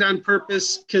the end on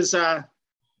purpose because I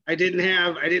didn't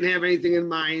have anything in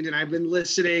mind, and I've been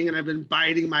listening and I've been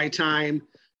biding my time,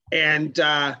 and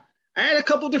I had a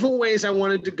couple different ways I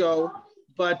wanted to go,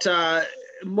 but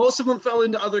most of them fell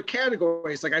into other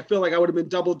categories. Like I feel like I would have been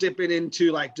double dipping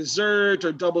into like dessert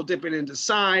or double dipping into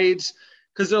sides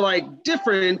because they're like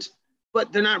different,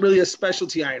 but they're not really a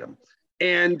specialty item.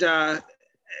 And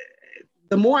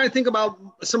the more I think about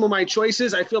some of my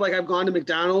choices, I feel like I've gone to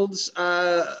McDonald's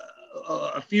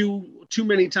a few too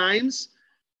many times.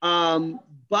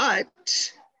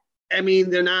 But I mean,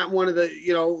 they're not one of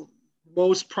the,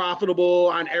 most profitable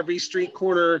on every street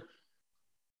corner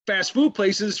fast food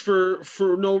places for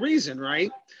no reason,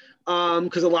 right?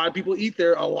 Because a lot of people eat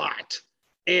there a lot.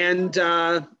 And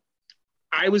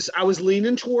I was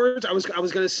leaning towards, I was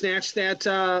going to snatch that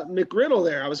McGriddle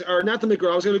there. Not the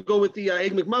McGriddle. I was going to go with the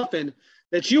Egg McMuffin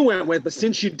that you went with. But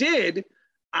since you did,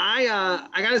 I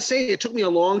got to say, it took me a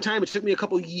long time. It took me a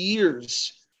couple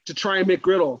years to try a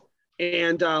McGriddle.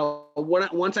 And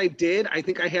once I did, I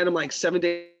think I had them like 7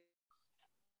 days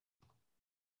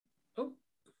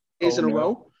in a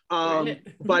row.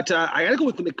 But I got to go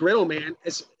with the McGriddle, man.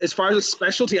 As far as a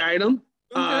specialty item,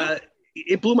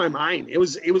 it blew my mind. It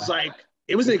was like,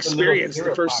 it was an experience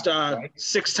the first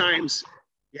 6 times.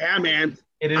 Yeah, man.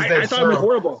 It is I thought it was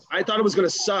horrible. I thought it was going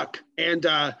to suck, and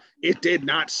it did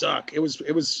not suck. It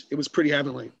was pretty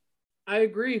heavenly. I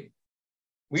agree.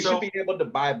 We should be able to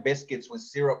buy biscuits with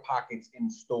syrup pockets in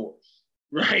stores.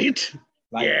 Right?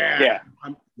 Like, Yeah.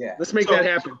 Let's make that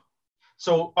happen.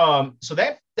 So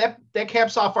that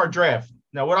caps off our draft.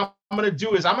 Now what I'm going to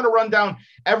do is I'm going to run down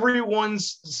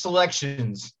everyone's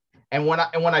selections, and when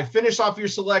I finish off your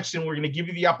selection, we're going to give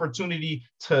you the opportunity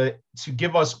to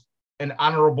give us an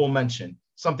honorable mention,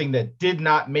 something that did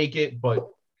not make it, but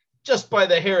just by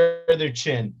the hair of their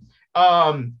chin.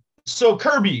 So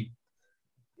Kirby,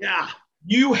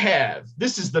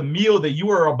 this is the meal that you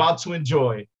are about to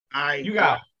enjoy. You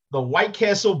got the White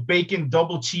Castle bacon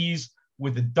double cheese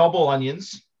with the double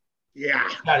onions. Yeah.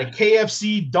 Got a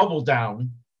KFC double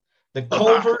down. The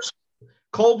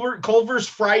Culver's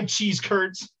fried cheese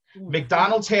curds,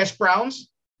 McDonald's hash browns,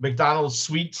 McDonald's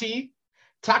sweet tea,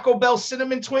 Taco Bell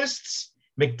cinnamon twists,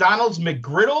 McDonald's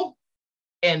McGriddle,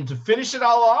 and to finish it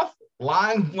all off,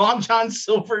 Long John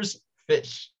Silver's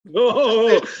fish.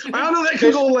 Oh, I don't know if that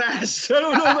can go last. I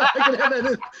don't know if I can have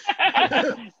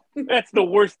that. That's the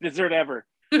worst dessert ever.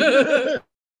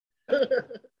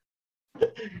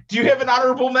 Do you have an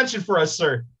honorable mention for us,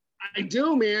 sir? I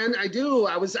do, man. I do.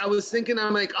 I was thinking,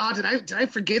 I'm like, oh, did I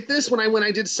forget this when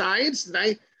I did sides? Did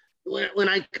I when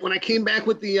I came back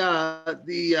with the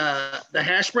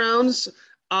hash browns?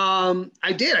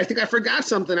 I did. I think I forgot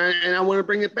something, and I want to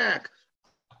bring it back.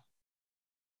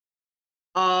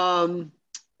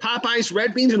 Popeyes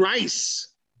red beans and rice.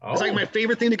 Oh. It's like my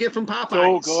favorite thing to get from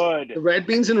Popeyes. So good. The red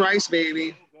beans and rice,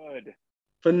 baby. So good.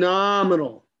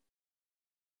 Phenomenal.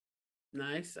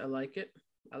 Nice. I like it.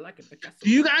 Do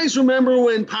you guys remember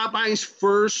when Popeyes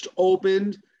first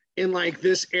opened in like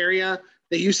this area?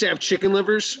 They used to have chicken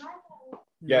livers.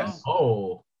 Yes.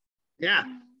 Oh. Yeah.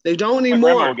 They don't My grandma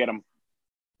anymore. will get them.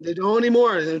 They don't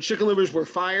anymore. The chicken livers were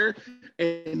fire.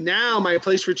 And now my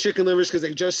place for chicken livers, because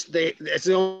it's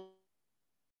the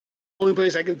only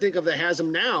place I can think of that has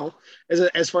them now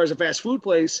as far as a fast food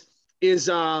place is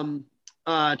Chicken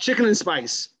and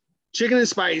Spice. Chicken and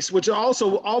Spice, which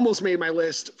also almost made my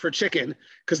list for chicken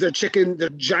because the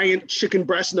giant chicken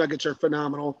breast nuggets are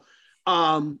phenomenal.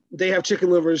 They have chicken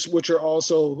livers, which are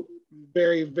also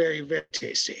very, very, very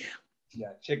tasty.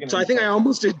 Yeah, chicken. So I think I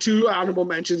almost did 2 honorable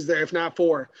mentions there, if not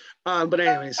 4. But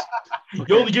anyways. You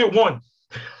only get one.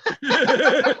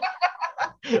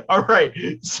 All right.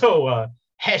 So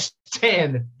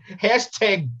hashtag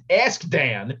Ask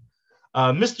Dan,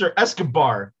 Mr.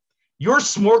 Escobar, your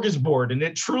smorgasbord, and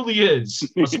it truly is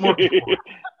a smorgasbord.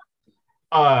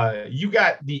 You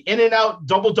got the In-N-Out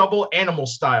double animal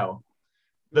style,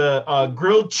 the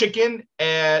grilled chicken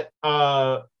at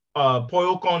Pollo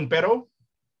con Perro,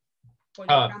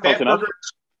 Fat Burger,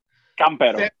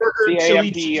 Campero.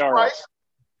 chili cheese fries.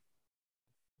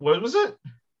 What was it?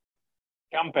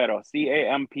 Campero.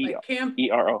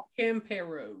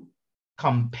 Campero.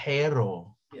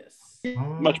 Campero. Yes.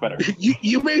 Much better.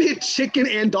 You made it chicken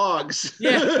and dogs.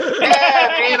 Yeah. Yeah,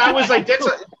 man. I was like,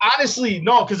 honestly,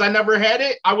 no, because I never had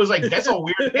it. I was like, that's a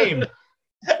weird name.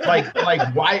 Like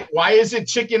why is it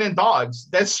chicken and dogs?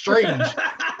 That's strange.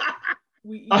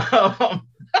 You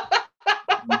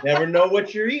never know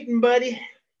what you're eating, buddy.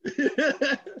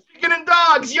 Chicken and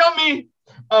dogs, yummy.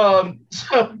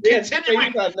 So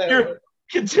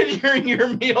continuing your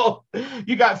meal,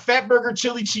 you got Fat Burger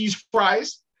chili cheese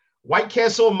fries, White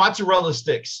Castle mozzarella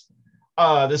sticks,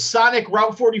 the Sonic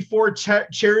Route 44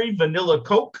 cherry vanilla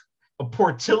Coke, a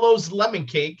Portillo's lemon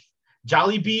cake,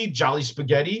 Jollibee Jolly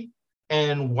Spaghetti,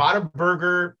 and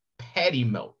Whataburger patty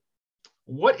melt.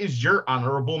 What is your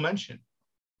honorable mention?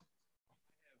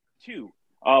 2.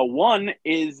 One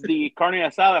is the carne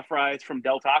asada fries from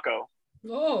Del Taco.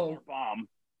 Oh, Bomb.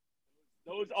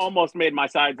 Those almost made my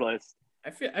sides list.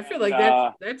 I feel like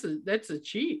that's a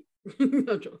cheat.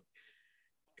 Carne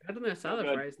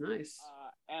asada fries, nice.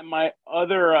 And my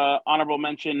other honorable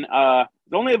mention is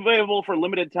only available for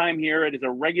limited time here. It is a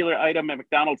regular item at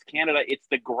McDonald's Canada. It's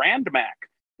the Grand Mac,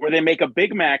 where they make a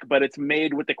Big Mac, but it's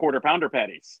made with the quarter pounder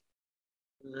patties.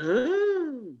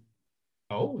 Oh.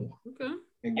 Okay.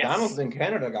 McDonald's in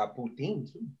Canada got poutine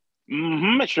too.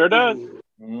 Mm-hmm, it sure does.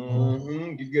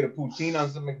 Mm-hmm. You get a poutine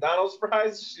on some McDonald's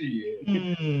fries? Shit.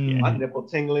 My nipple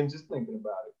tingling just thinking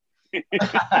about it.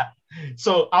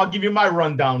 So I'll give you my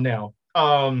rundown now.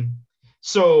 I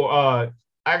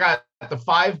got the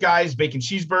Five Guys bacon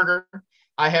cheeseburger.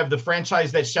 I have the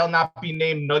franchise that shall not be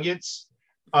named nuggets.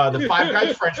 The Five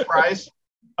Guys French fries,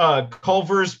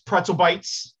 Culver's pretzel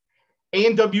bites,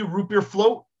 A&W root beer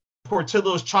float,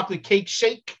 Portillo's chocolate cake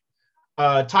shake,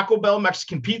 Taco Bell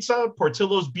Mexican pizza,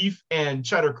 Portillo's beef and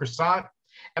cheddar croissant.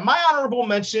 And my honorable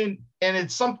mention, and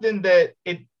it's something that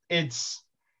I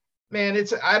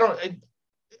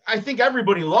think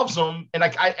everybody loves them, and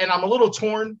I'm a little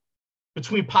torn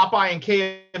between Popeye and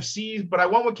KFC, but I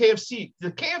went with KFC.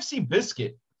 The KFC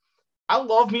biscuit. I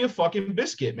love me a fucking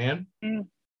biscuit, man.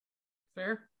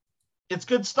 Fair. It's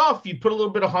good stuff. You put a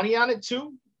little bit of honey on it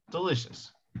too.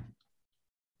 Delicious.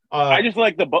 I just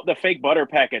like the fake butter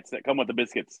packets that come with the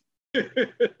biscuits.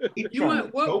 You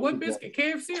want what biscuit?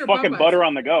 KFC or fucking Popeyes? butter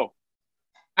on the go.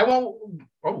 I won't.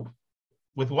 Oh,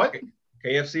 with what?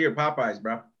 KFC or Popeyes,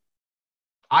 bro?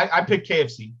 I picked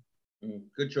KFC.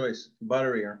 Good choice.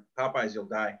 Butterier. Popeyes, you'll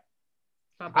die.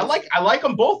 Popeyes. I like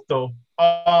them both though.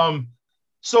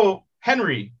 So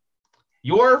Henry,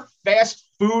 your fast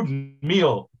food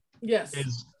meal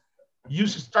is you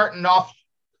starting off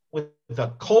with a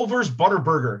Culver's butter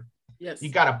burger. Yes. You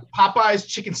got a Popeyes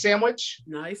chicken sandwich.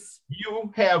 Nice.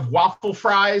 You have waffle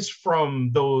fries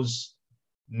from those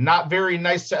not very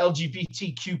nice to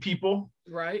LGBTQ people.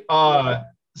 Right. The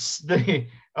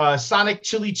Sonic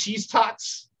chili cheese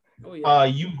tots. Oh yeah.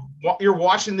 You're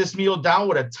washing this meal down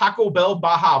with a Taco Bell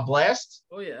Baja Blast.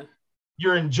 Oh yeah.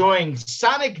 You're enjoying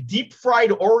Sonic deep fried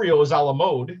Oreos a la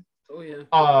mode. Oh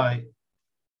yeah.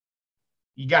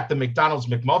 You got the McDonald's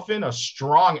McMuffin, a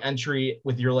strong entry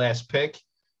with your last pick,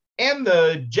 and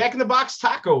the Jack in the Box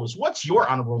tacos. What's your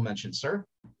honorable mention, sir?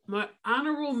 My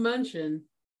honorable mention,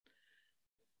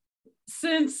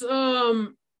 since I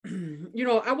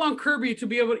want Kirby to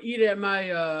be able to eat at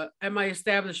my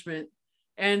establishment,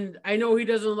 And I know he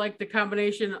doesn't like the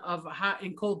combination of hot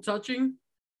and cold touching.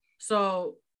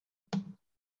 So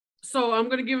I'm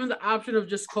going to give him the option of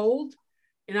just cold.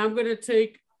 And I'm going to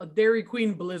take a Dairy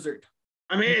Queen Blizzard.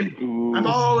 I'm in. Ooh. I'm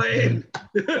all in.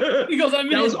 He goes, I'm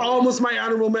in. That was almost my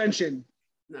honorable mention.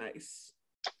 Nice.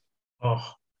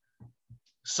 Oh,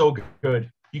 so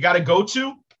good. You got to go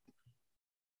to?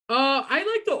 I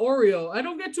like the Oreo. I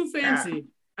don't get too fancy.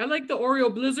 I like the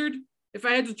Oreo Blizzard. If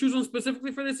I had to choose one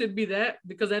specifically for this, it'd be that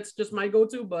because that's just my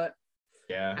go-to. But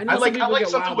yeah, I like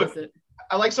something with it.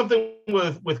 I like something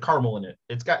with caramel in it.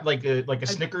 It's got like a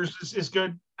Snickers is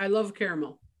good. I love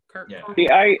caramel. Yeah. See,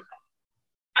 I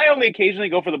only occasionally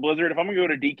go for the Blizzard. If I'm gonna go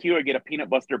to DQ, I get a peanut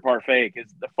butter parfait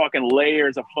because the fucking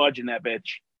layers of fudge in that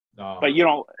bitch. But you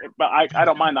don't. But I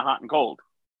don't mind the hot and cold.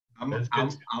 I'm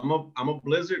a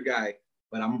Blizzard guy,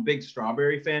 but I'm a big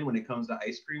strawberry fan when it comes to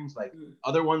ice creams. Like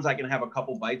other ones, I can have a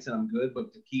couple bites and I'm good,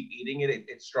 but to keep eating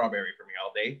it's strawberry for me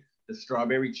all day. The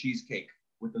strawberry cheesecake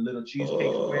with the little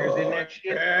cheesecake squares in that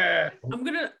shit. Yeah. I'm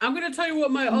gonna tell you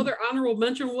what my other honorable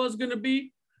mention was gonna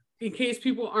be, in case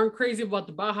people aren't crazy about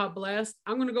the Baja Blast.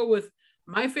 I'm gonna go with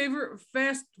my favorite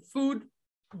fast food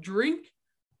drink,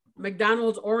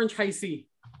 McDonald's Orange High C.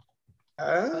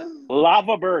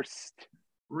 Lava Burst.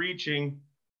 Reaching,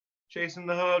 chasing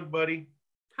the hug, buddy.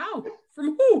 How?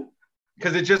 From who?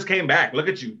 Because it just came back. Look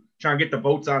at you trying to get the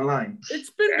votes online.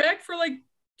 It's been back for like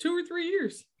 2 or 3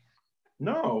 years.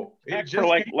 No, it Back just for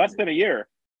like came less back. than a year.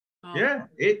 Oh. Yeah,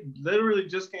 it literally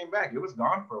just came back. It was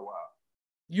gone for a while.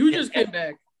 You just came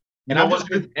back. And I was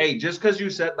just because you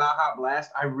said Baja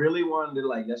Blast, I really wanted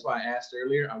to that's why I asked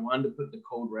earlier. I wanted to put the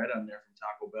Code Red on there from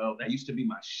Taco Bell. That used to be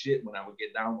my shit when I would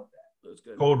get down with that. That's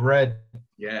good. Cold Red.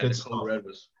 Yeah, Good the stuff. Code Red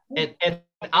was. And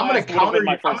I'm gonna Blast would've been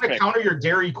my first pick. counter your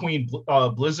Dairy Queen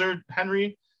Blizzard,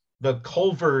 Henry. The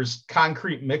Culver's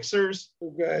concrete mixers,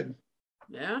 Oh, good.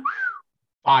 Yeah.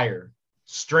 fire,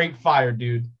 straight fire,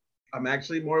 dude. I'm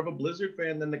actually more of a Blizzard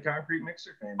fan than the concrete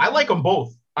mixer fan. I like them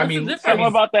both. I What's the mean, difference? Something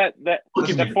about that Look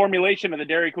at the me. formulation of the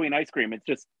Dairy Queen ice cream. It's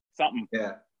just something.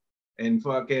 Yeah, and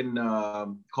fucking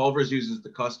Culver's uses the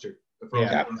custard. The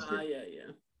frozen Yeah. custard.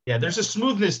 Yeah. yeah, there's a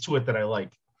smoothness to it that I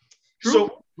like.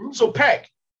 True. So Peck.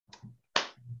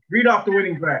 Read off the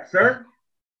winning track, sir.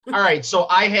 All right, so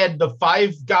I had the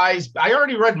 5 guys. I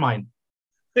already read mine.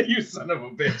 You son of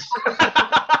a bitch.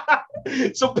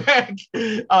 So Peck,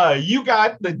 you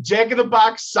got the Jack in the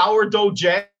Box sourdough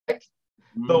Jack,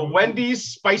 the Wendy's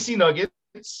spicy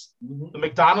nuggets, the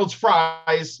McDonald's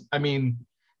fries. I mean,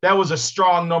 that was a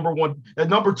strong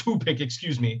number 2 pick,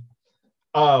 excuse me.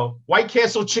 White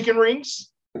Castle chicken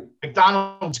rings,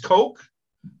 McDonald's Coke,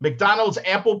 McDonald's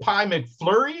apple pie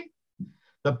McFlurry,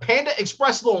 the Panda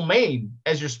Express Lo Mein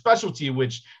as your specialty,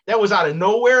 which that was out of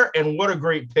nowhere, and what a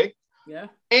great pick. Yeah.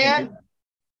 And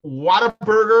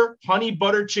Whataburger honey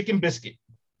butter chicken biscuit.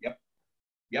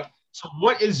 Yep. So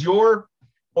what is your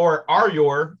or are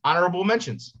your honorable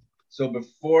mentions? So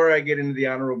before I get into the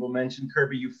honorable mention,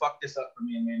 Kirby, you fucked this up for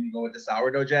me and made me go with the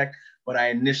sourdough Jack, but I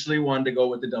initially wanted to go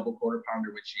with the double quarter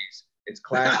pounder with cheese. It's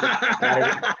classic.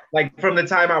 Like from the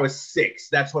time I was 6,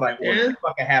 that's what I ordered. Yeah.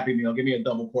 Fuck a Happy Meal. Give me a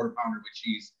double quarter pounder with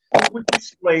cheese, which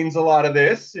explains a lot of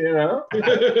this, you know.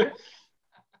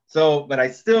 So, but I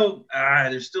still,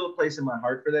 there's still a place in my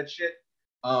heart for that shit.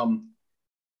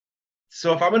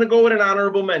 So if I'm gonna go with an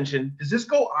honorable mention, does this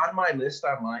go on my list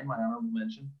online? My honorable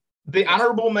mention. The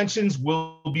honorable mentions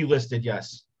will be listed,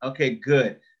 yes. Okay,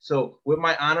 good. So with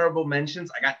my honorable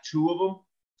mentions, I got 2 of them.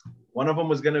 One of them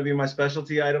was going to be my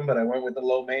specialty item, but I went with the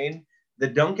lo mein. The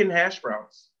Dunkin' hash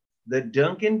browns. The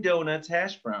Dunkin' Donuts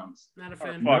hash browns. Not a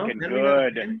fan. Fucking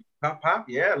good. Pop,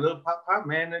 yeah, a little pop,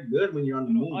 man. They're good when you're on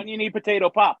the move. Oniony potato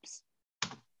pops.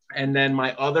 And then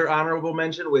my other honorable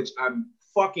mention, which I'm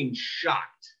fucking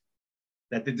shocked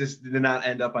that this did not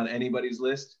end up on anybody's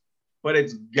list, but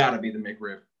it's got to be the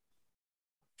McRib.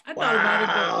 I thought about it,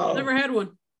 but never had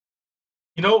one.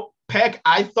 You know, Peck,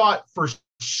 I thought for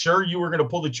sure you were going to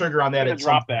pull the trigger on that. To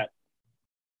drop that.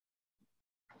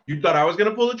 You thought I was going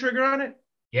to pull the trigger on it?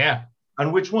 Yeah.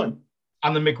 On which one?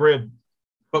 On the McRib.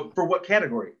 But for what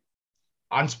category?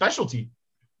 On specialty.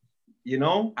 You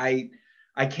know, I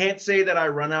can't say that I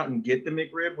run out and get the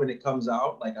McRib when it comes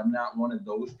out. Like, I'm not one of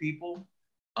those people.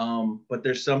 But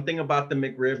there's something about the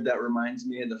McRib that reminds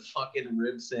me of the fucking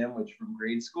rib sandwich from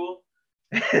grade school.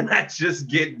 And I just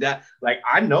get that. Like,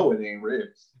 I know it ain't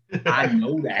ribs. I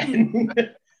know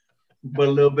that. But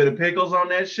a little bit of pickles on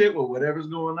that shit with whatever's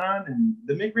going on. And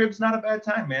the McRib's not a bad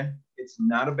time, man. It's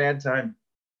not a bad time.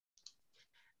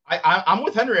 I'm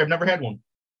with Henry. I've never had one.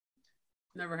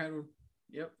 Never had one.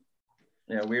 Yep.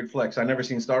 Yeah, weird flex. I never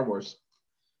seen Star Wars.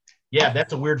 Yeah,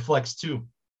 that's a weird flex too.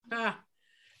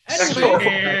 Anyway,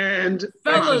 And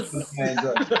fellas,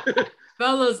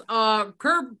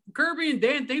 Kirby and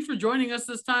Dan, thanks for joining us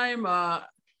this time.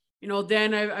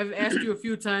 Dan, I've asked you a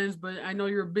few times, but I know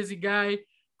you're a busy guy.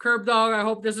 Curb Dog, I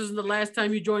hope this isn't the last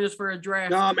time you join us for a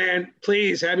draft. No, man,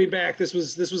 please have me back. This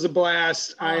was a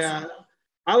blast. Awesome.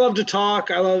 I love to talk.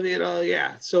 I love,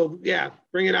 yeah. So yeah,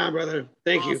 bring it on, brother.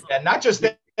 Thank you. Yeah, not just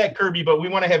that, Kirby, but we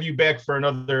want to have you back for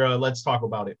another Let's Talk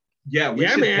About It. Yeah, we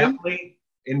should definitely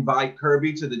invite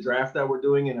Kirby to the draft that we're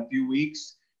doing in a few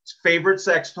weeks. His favorite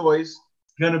sex toys.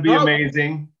 It's gonna be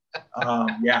amazing.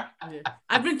 Yeah.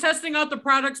 I've been testing out the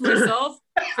products myself,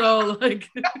 so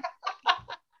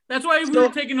that's why we were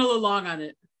taking a little long on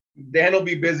it. Dan will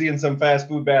be busy in some fast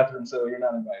food bathroom, so you're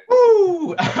not invited.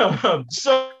 Woo!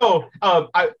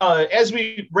 As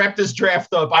we wrap this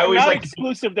draft up, I always not like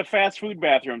exclusive to fast food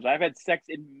bathrooms. I've had sex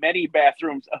in many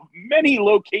bathrooms of many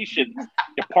locations,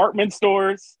 department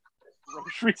stores,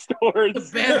 grocery stores, the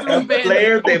bathroom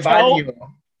Player de baño.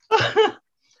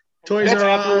 Toys R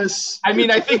Us. I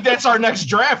mean, I think that's our next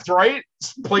draft, right?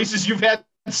 Places you've had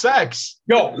sex.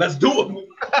 Yo, let's do it.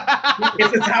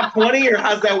 Is it top 20 or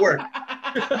how's that work?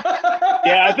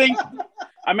 Yeah,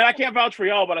 I can't vouch for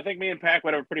y'all, but I think me and Pac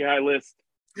would have a pretty high list.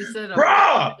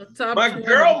 Bruh, my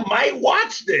girl might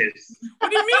watch this. What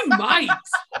do you mean might?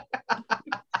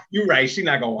 You're right. She's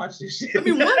not going to watch this shit. I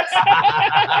mean, what?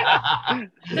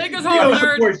 Take us home,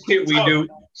 nerd. Shit we do.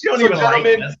 She don't even like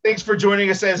us. Thanks for joining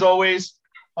us as always.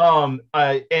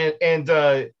 I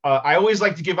always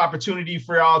like to give opportunity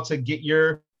for y'all to get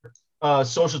your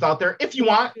socials out there if you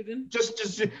want.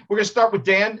 Just we're gonna start with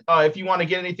Dan. If you want to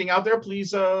get anything out there,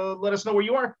 please let us know where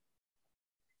you are.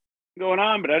 Going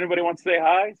on, but anybody wants to say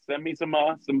hi, send me some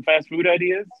fast food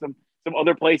ideas, some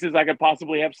other places I could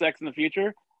possibly have sex in the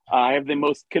future. I have the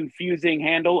most confusing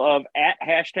handle of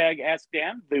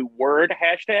 @#AskDan, the word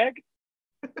hashtag.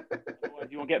 Otherwise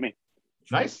you won't get me.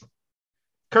 Nice.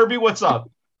 Kirby, what's up?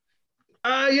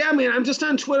 Yeah, man, I'm just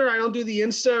on Twitter. I don't do the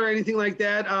Insta or anything like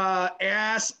that.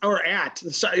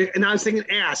 Sorry, and I was thinking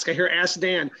ask. I hear Ask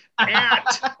Dan.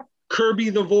 At Kirby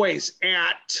the Voice.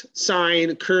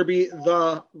 @ Kirby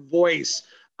the Voice.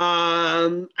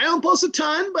 I don't post a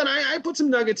ton, but I put some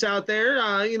nuggets out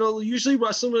there. Usually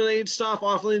wrestling related stuff,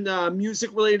 often music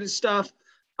related stuff.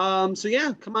 So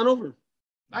yeah, come on over.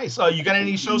 Nice. You got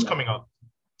any shows coming up?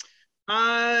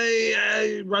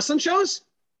 Wrestling shows?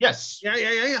 Yes.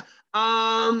 Yeah.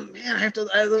 Man,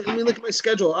 let me look at my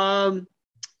schedule.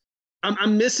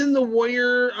 I'm missing the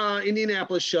Warrior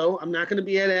Indianapolis show. I'm not going to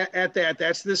be at that.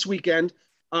 That's this weekend.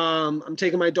 I'm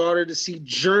taking my daughter to see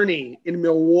Journey in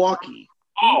Milwaukee.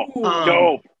 Oh,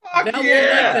 dope.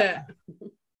 Yeah.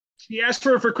 She asked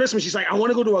for Christmas. She's like, I want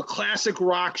to go to a classic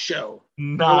rock show.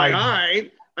 Nice. I'm like, all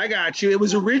right, I got you. It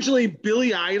was originally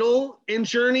Billy Idol and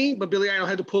Journey, but Billy Idol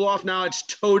had to pull off. Now it's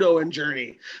Toto and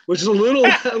Journey, which is a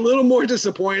little more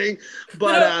disappointing.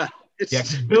 But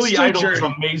Billy Idol is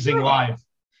amazing live.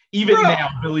 Even now,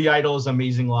 Billy Idol is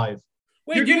amazing live.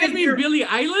 Wait, do you guys mean Billie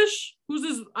Eilish? Who's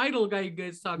this idol guy you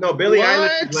guys talking about? No, Billie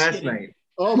Eilish last night.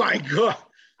 Oh my God.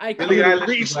 I can't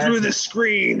reach through the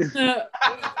screen.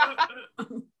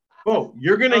 Oh,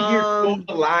 you're going to hear Hold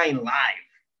the Line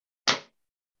live.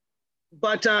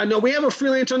 But no, we have a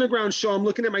Freelance Underground show. I'm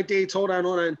looking at my dates. Hold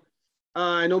on.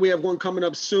 I know we have one coming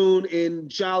up soon in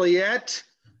Joliet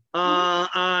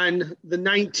on the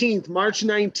 19th, March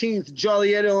 19th,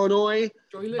 Joliet, Illinois.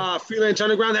 Freelance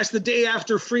Underground. That's the day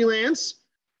after Freelance.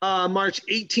 March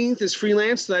 18th is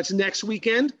Freelance. So that's next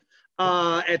weekend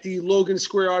at the Logan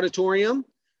Square Auditorium.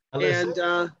 LSA.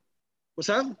 And what's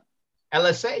up?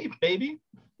 LSA, baby.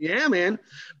 Yeah, man.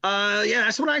 Yeah,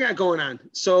 that's what I got going on.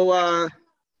 So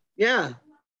yeah.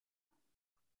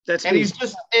 That's and me. he's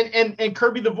just and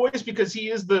Kirby the Voice, because he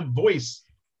is the voice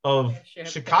of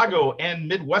Chicago and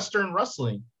Midwestern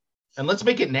wrestling. And let's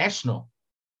make it national.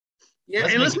 Yeah,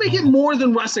 let's make it more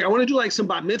than wrestling. I want to do like some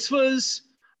bat mitzvahs.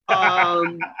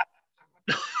 I'm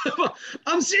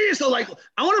serious though. Like,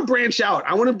 I want to branch out.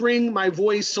 I want to bring my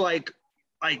voice to like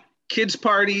kids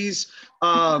parties.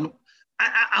 I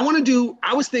want to do.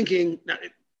 I was thinking. Now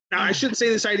I shouldn't say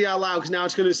this idea out loud because now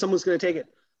someone's gonna take it.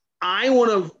 I want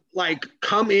to like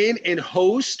come in and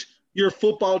host your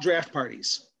football draft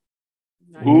parties.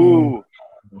 Ooh.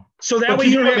 So that way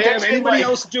you don't have to have anybody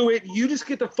else do it. You just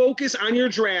get to focus on your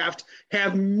draft,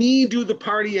 have me do the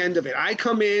party end of it. I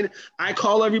come in, I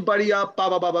call everybody up,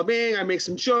 bang, I make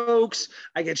some jokes,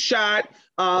 I get shot.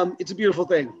 It's a beautiful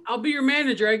thing. I'll be your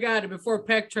manager. I got it before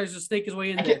Peck tries to snake his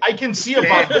way in there. I can see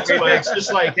about this, but it's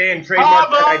just like, Dan, trademark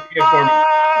that idea for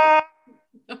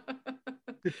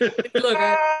me. Look,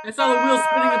 I saw the wheel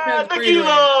spinning the past.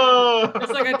 Tequila!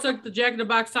 It's like I took the Jack in the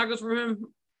Box tacos from him.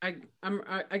 I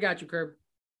got you, Curb.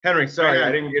 Henry, sorry,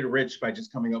 I didn't get rich by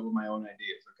just coming up with my own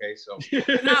ideas. Okay, so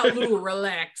You're not Lou.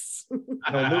 Relax. no,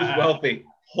 Lou's wealthy,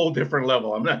 whole different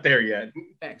level. I'm not there yet.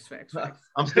 Facts.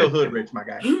 I'm still hood rich, my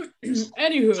guy.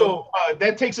 Anywho, So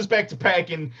that takes us back to Pack,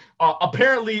 and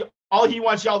apparently all he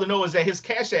wants y'all to know is that his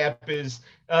Cash App is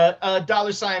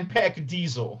 $ Pack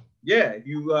Diesel. Yeah, if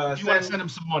you If you want to send him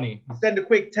some money, send a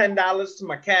quick $10 to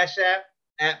my Cash App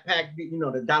at Pack, the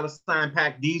 $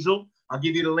 Pack Diesel. I'll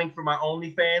give you the link for my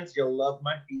OnlyFans. You'll love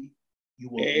my feet. You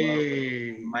will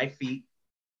love my feet.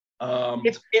 I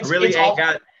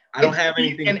don't have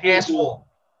anything. An asshole.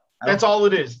 That's all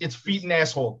it is. It's feet and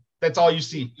asshole. That's all you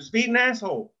see. Just feet and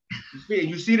asshole.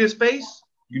 You see this face?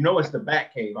 You know it's the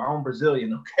Bat Cave. I'm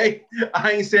Brazilian, okay?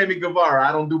 I ain't Sammy Guevara.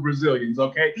 I don't do Brazilians,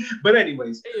 okay? But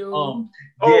anyways, So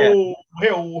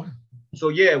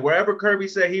yeah, wherever Kirby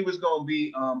said he was gonna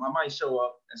be, I might show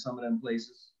up at some of them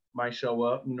places. Might show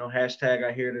up. Hashtag.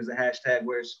 I hear there's a hashtag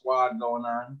Where's Squad going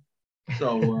on.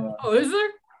 So. Is there?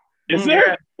 Is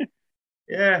there?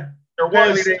 Yeah.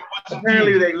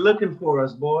 Apparently they looking for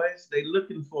us, boys. They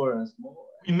looking for us, boys.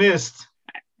 We missed.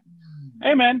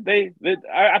 Hey man,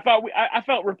 I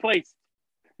felt replaced.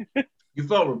 You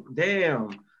felt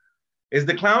damn. Is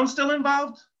the clown still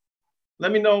involved?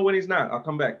 Let me know when he's not. I'll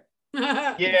come back.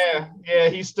 Yeah,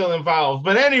 he's still involved.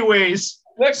 But anyways,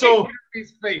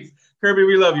 Kirby's face. Kirby,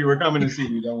 we love you. We're coming to see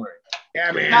you. Don't worry.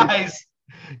 Yeah, man.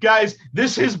 Guys,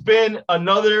 this has been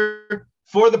another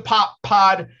For the Pop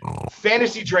Pod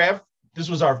fantasy draft. This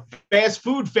was our fast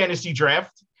food fantasy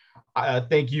draft.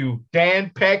 Thank you, Dan,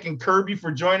 Pack, and Kirby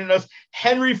for joining us.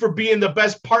 Henry for being the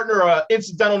best partner an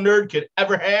incidental nerd could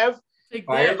ever have.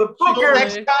 Fire the booker.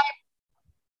 Next time,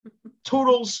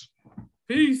 toodles.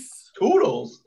 Peace. Toodles.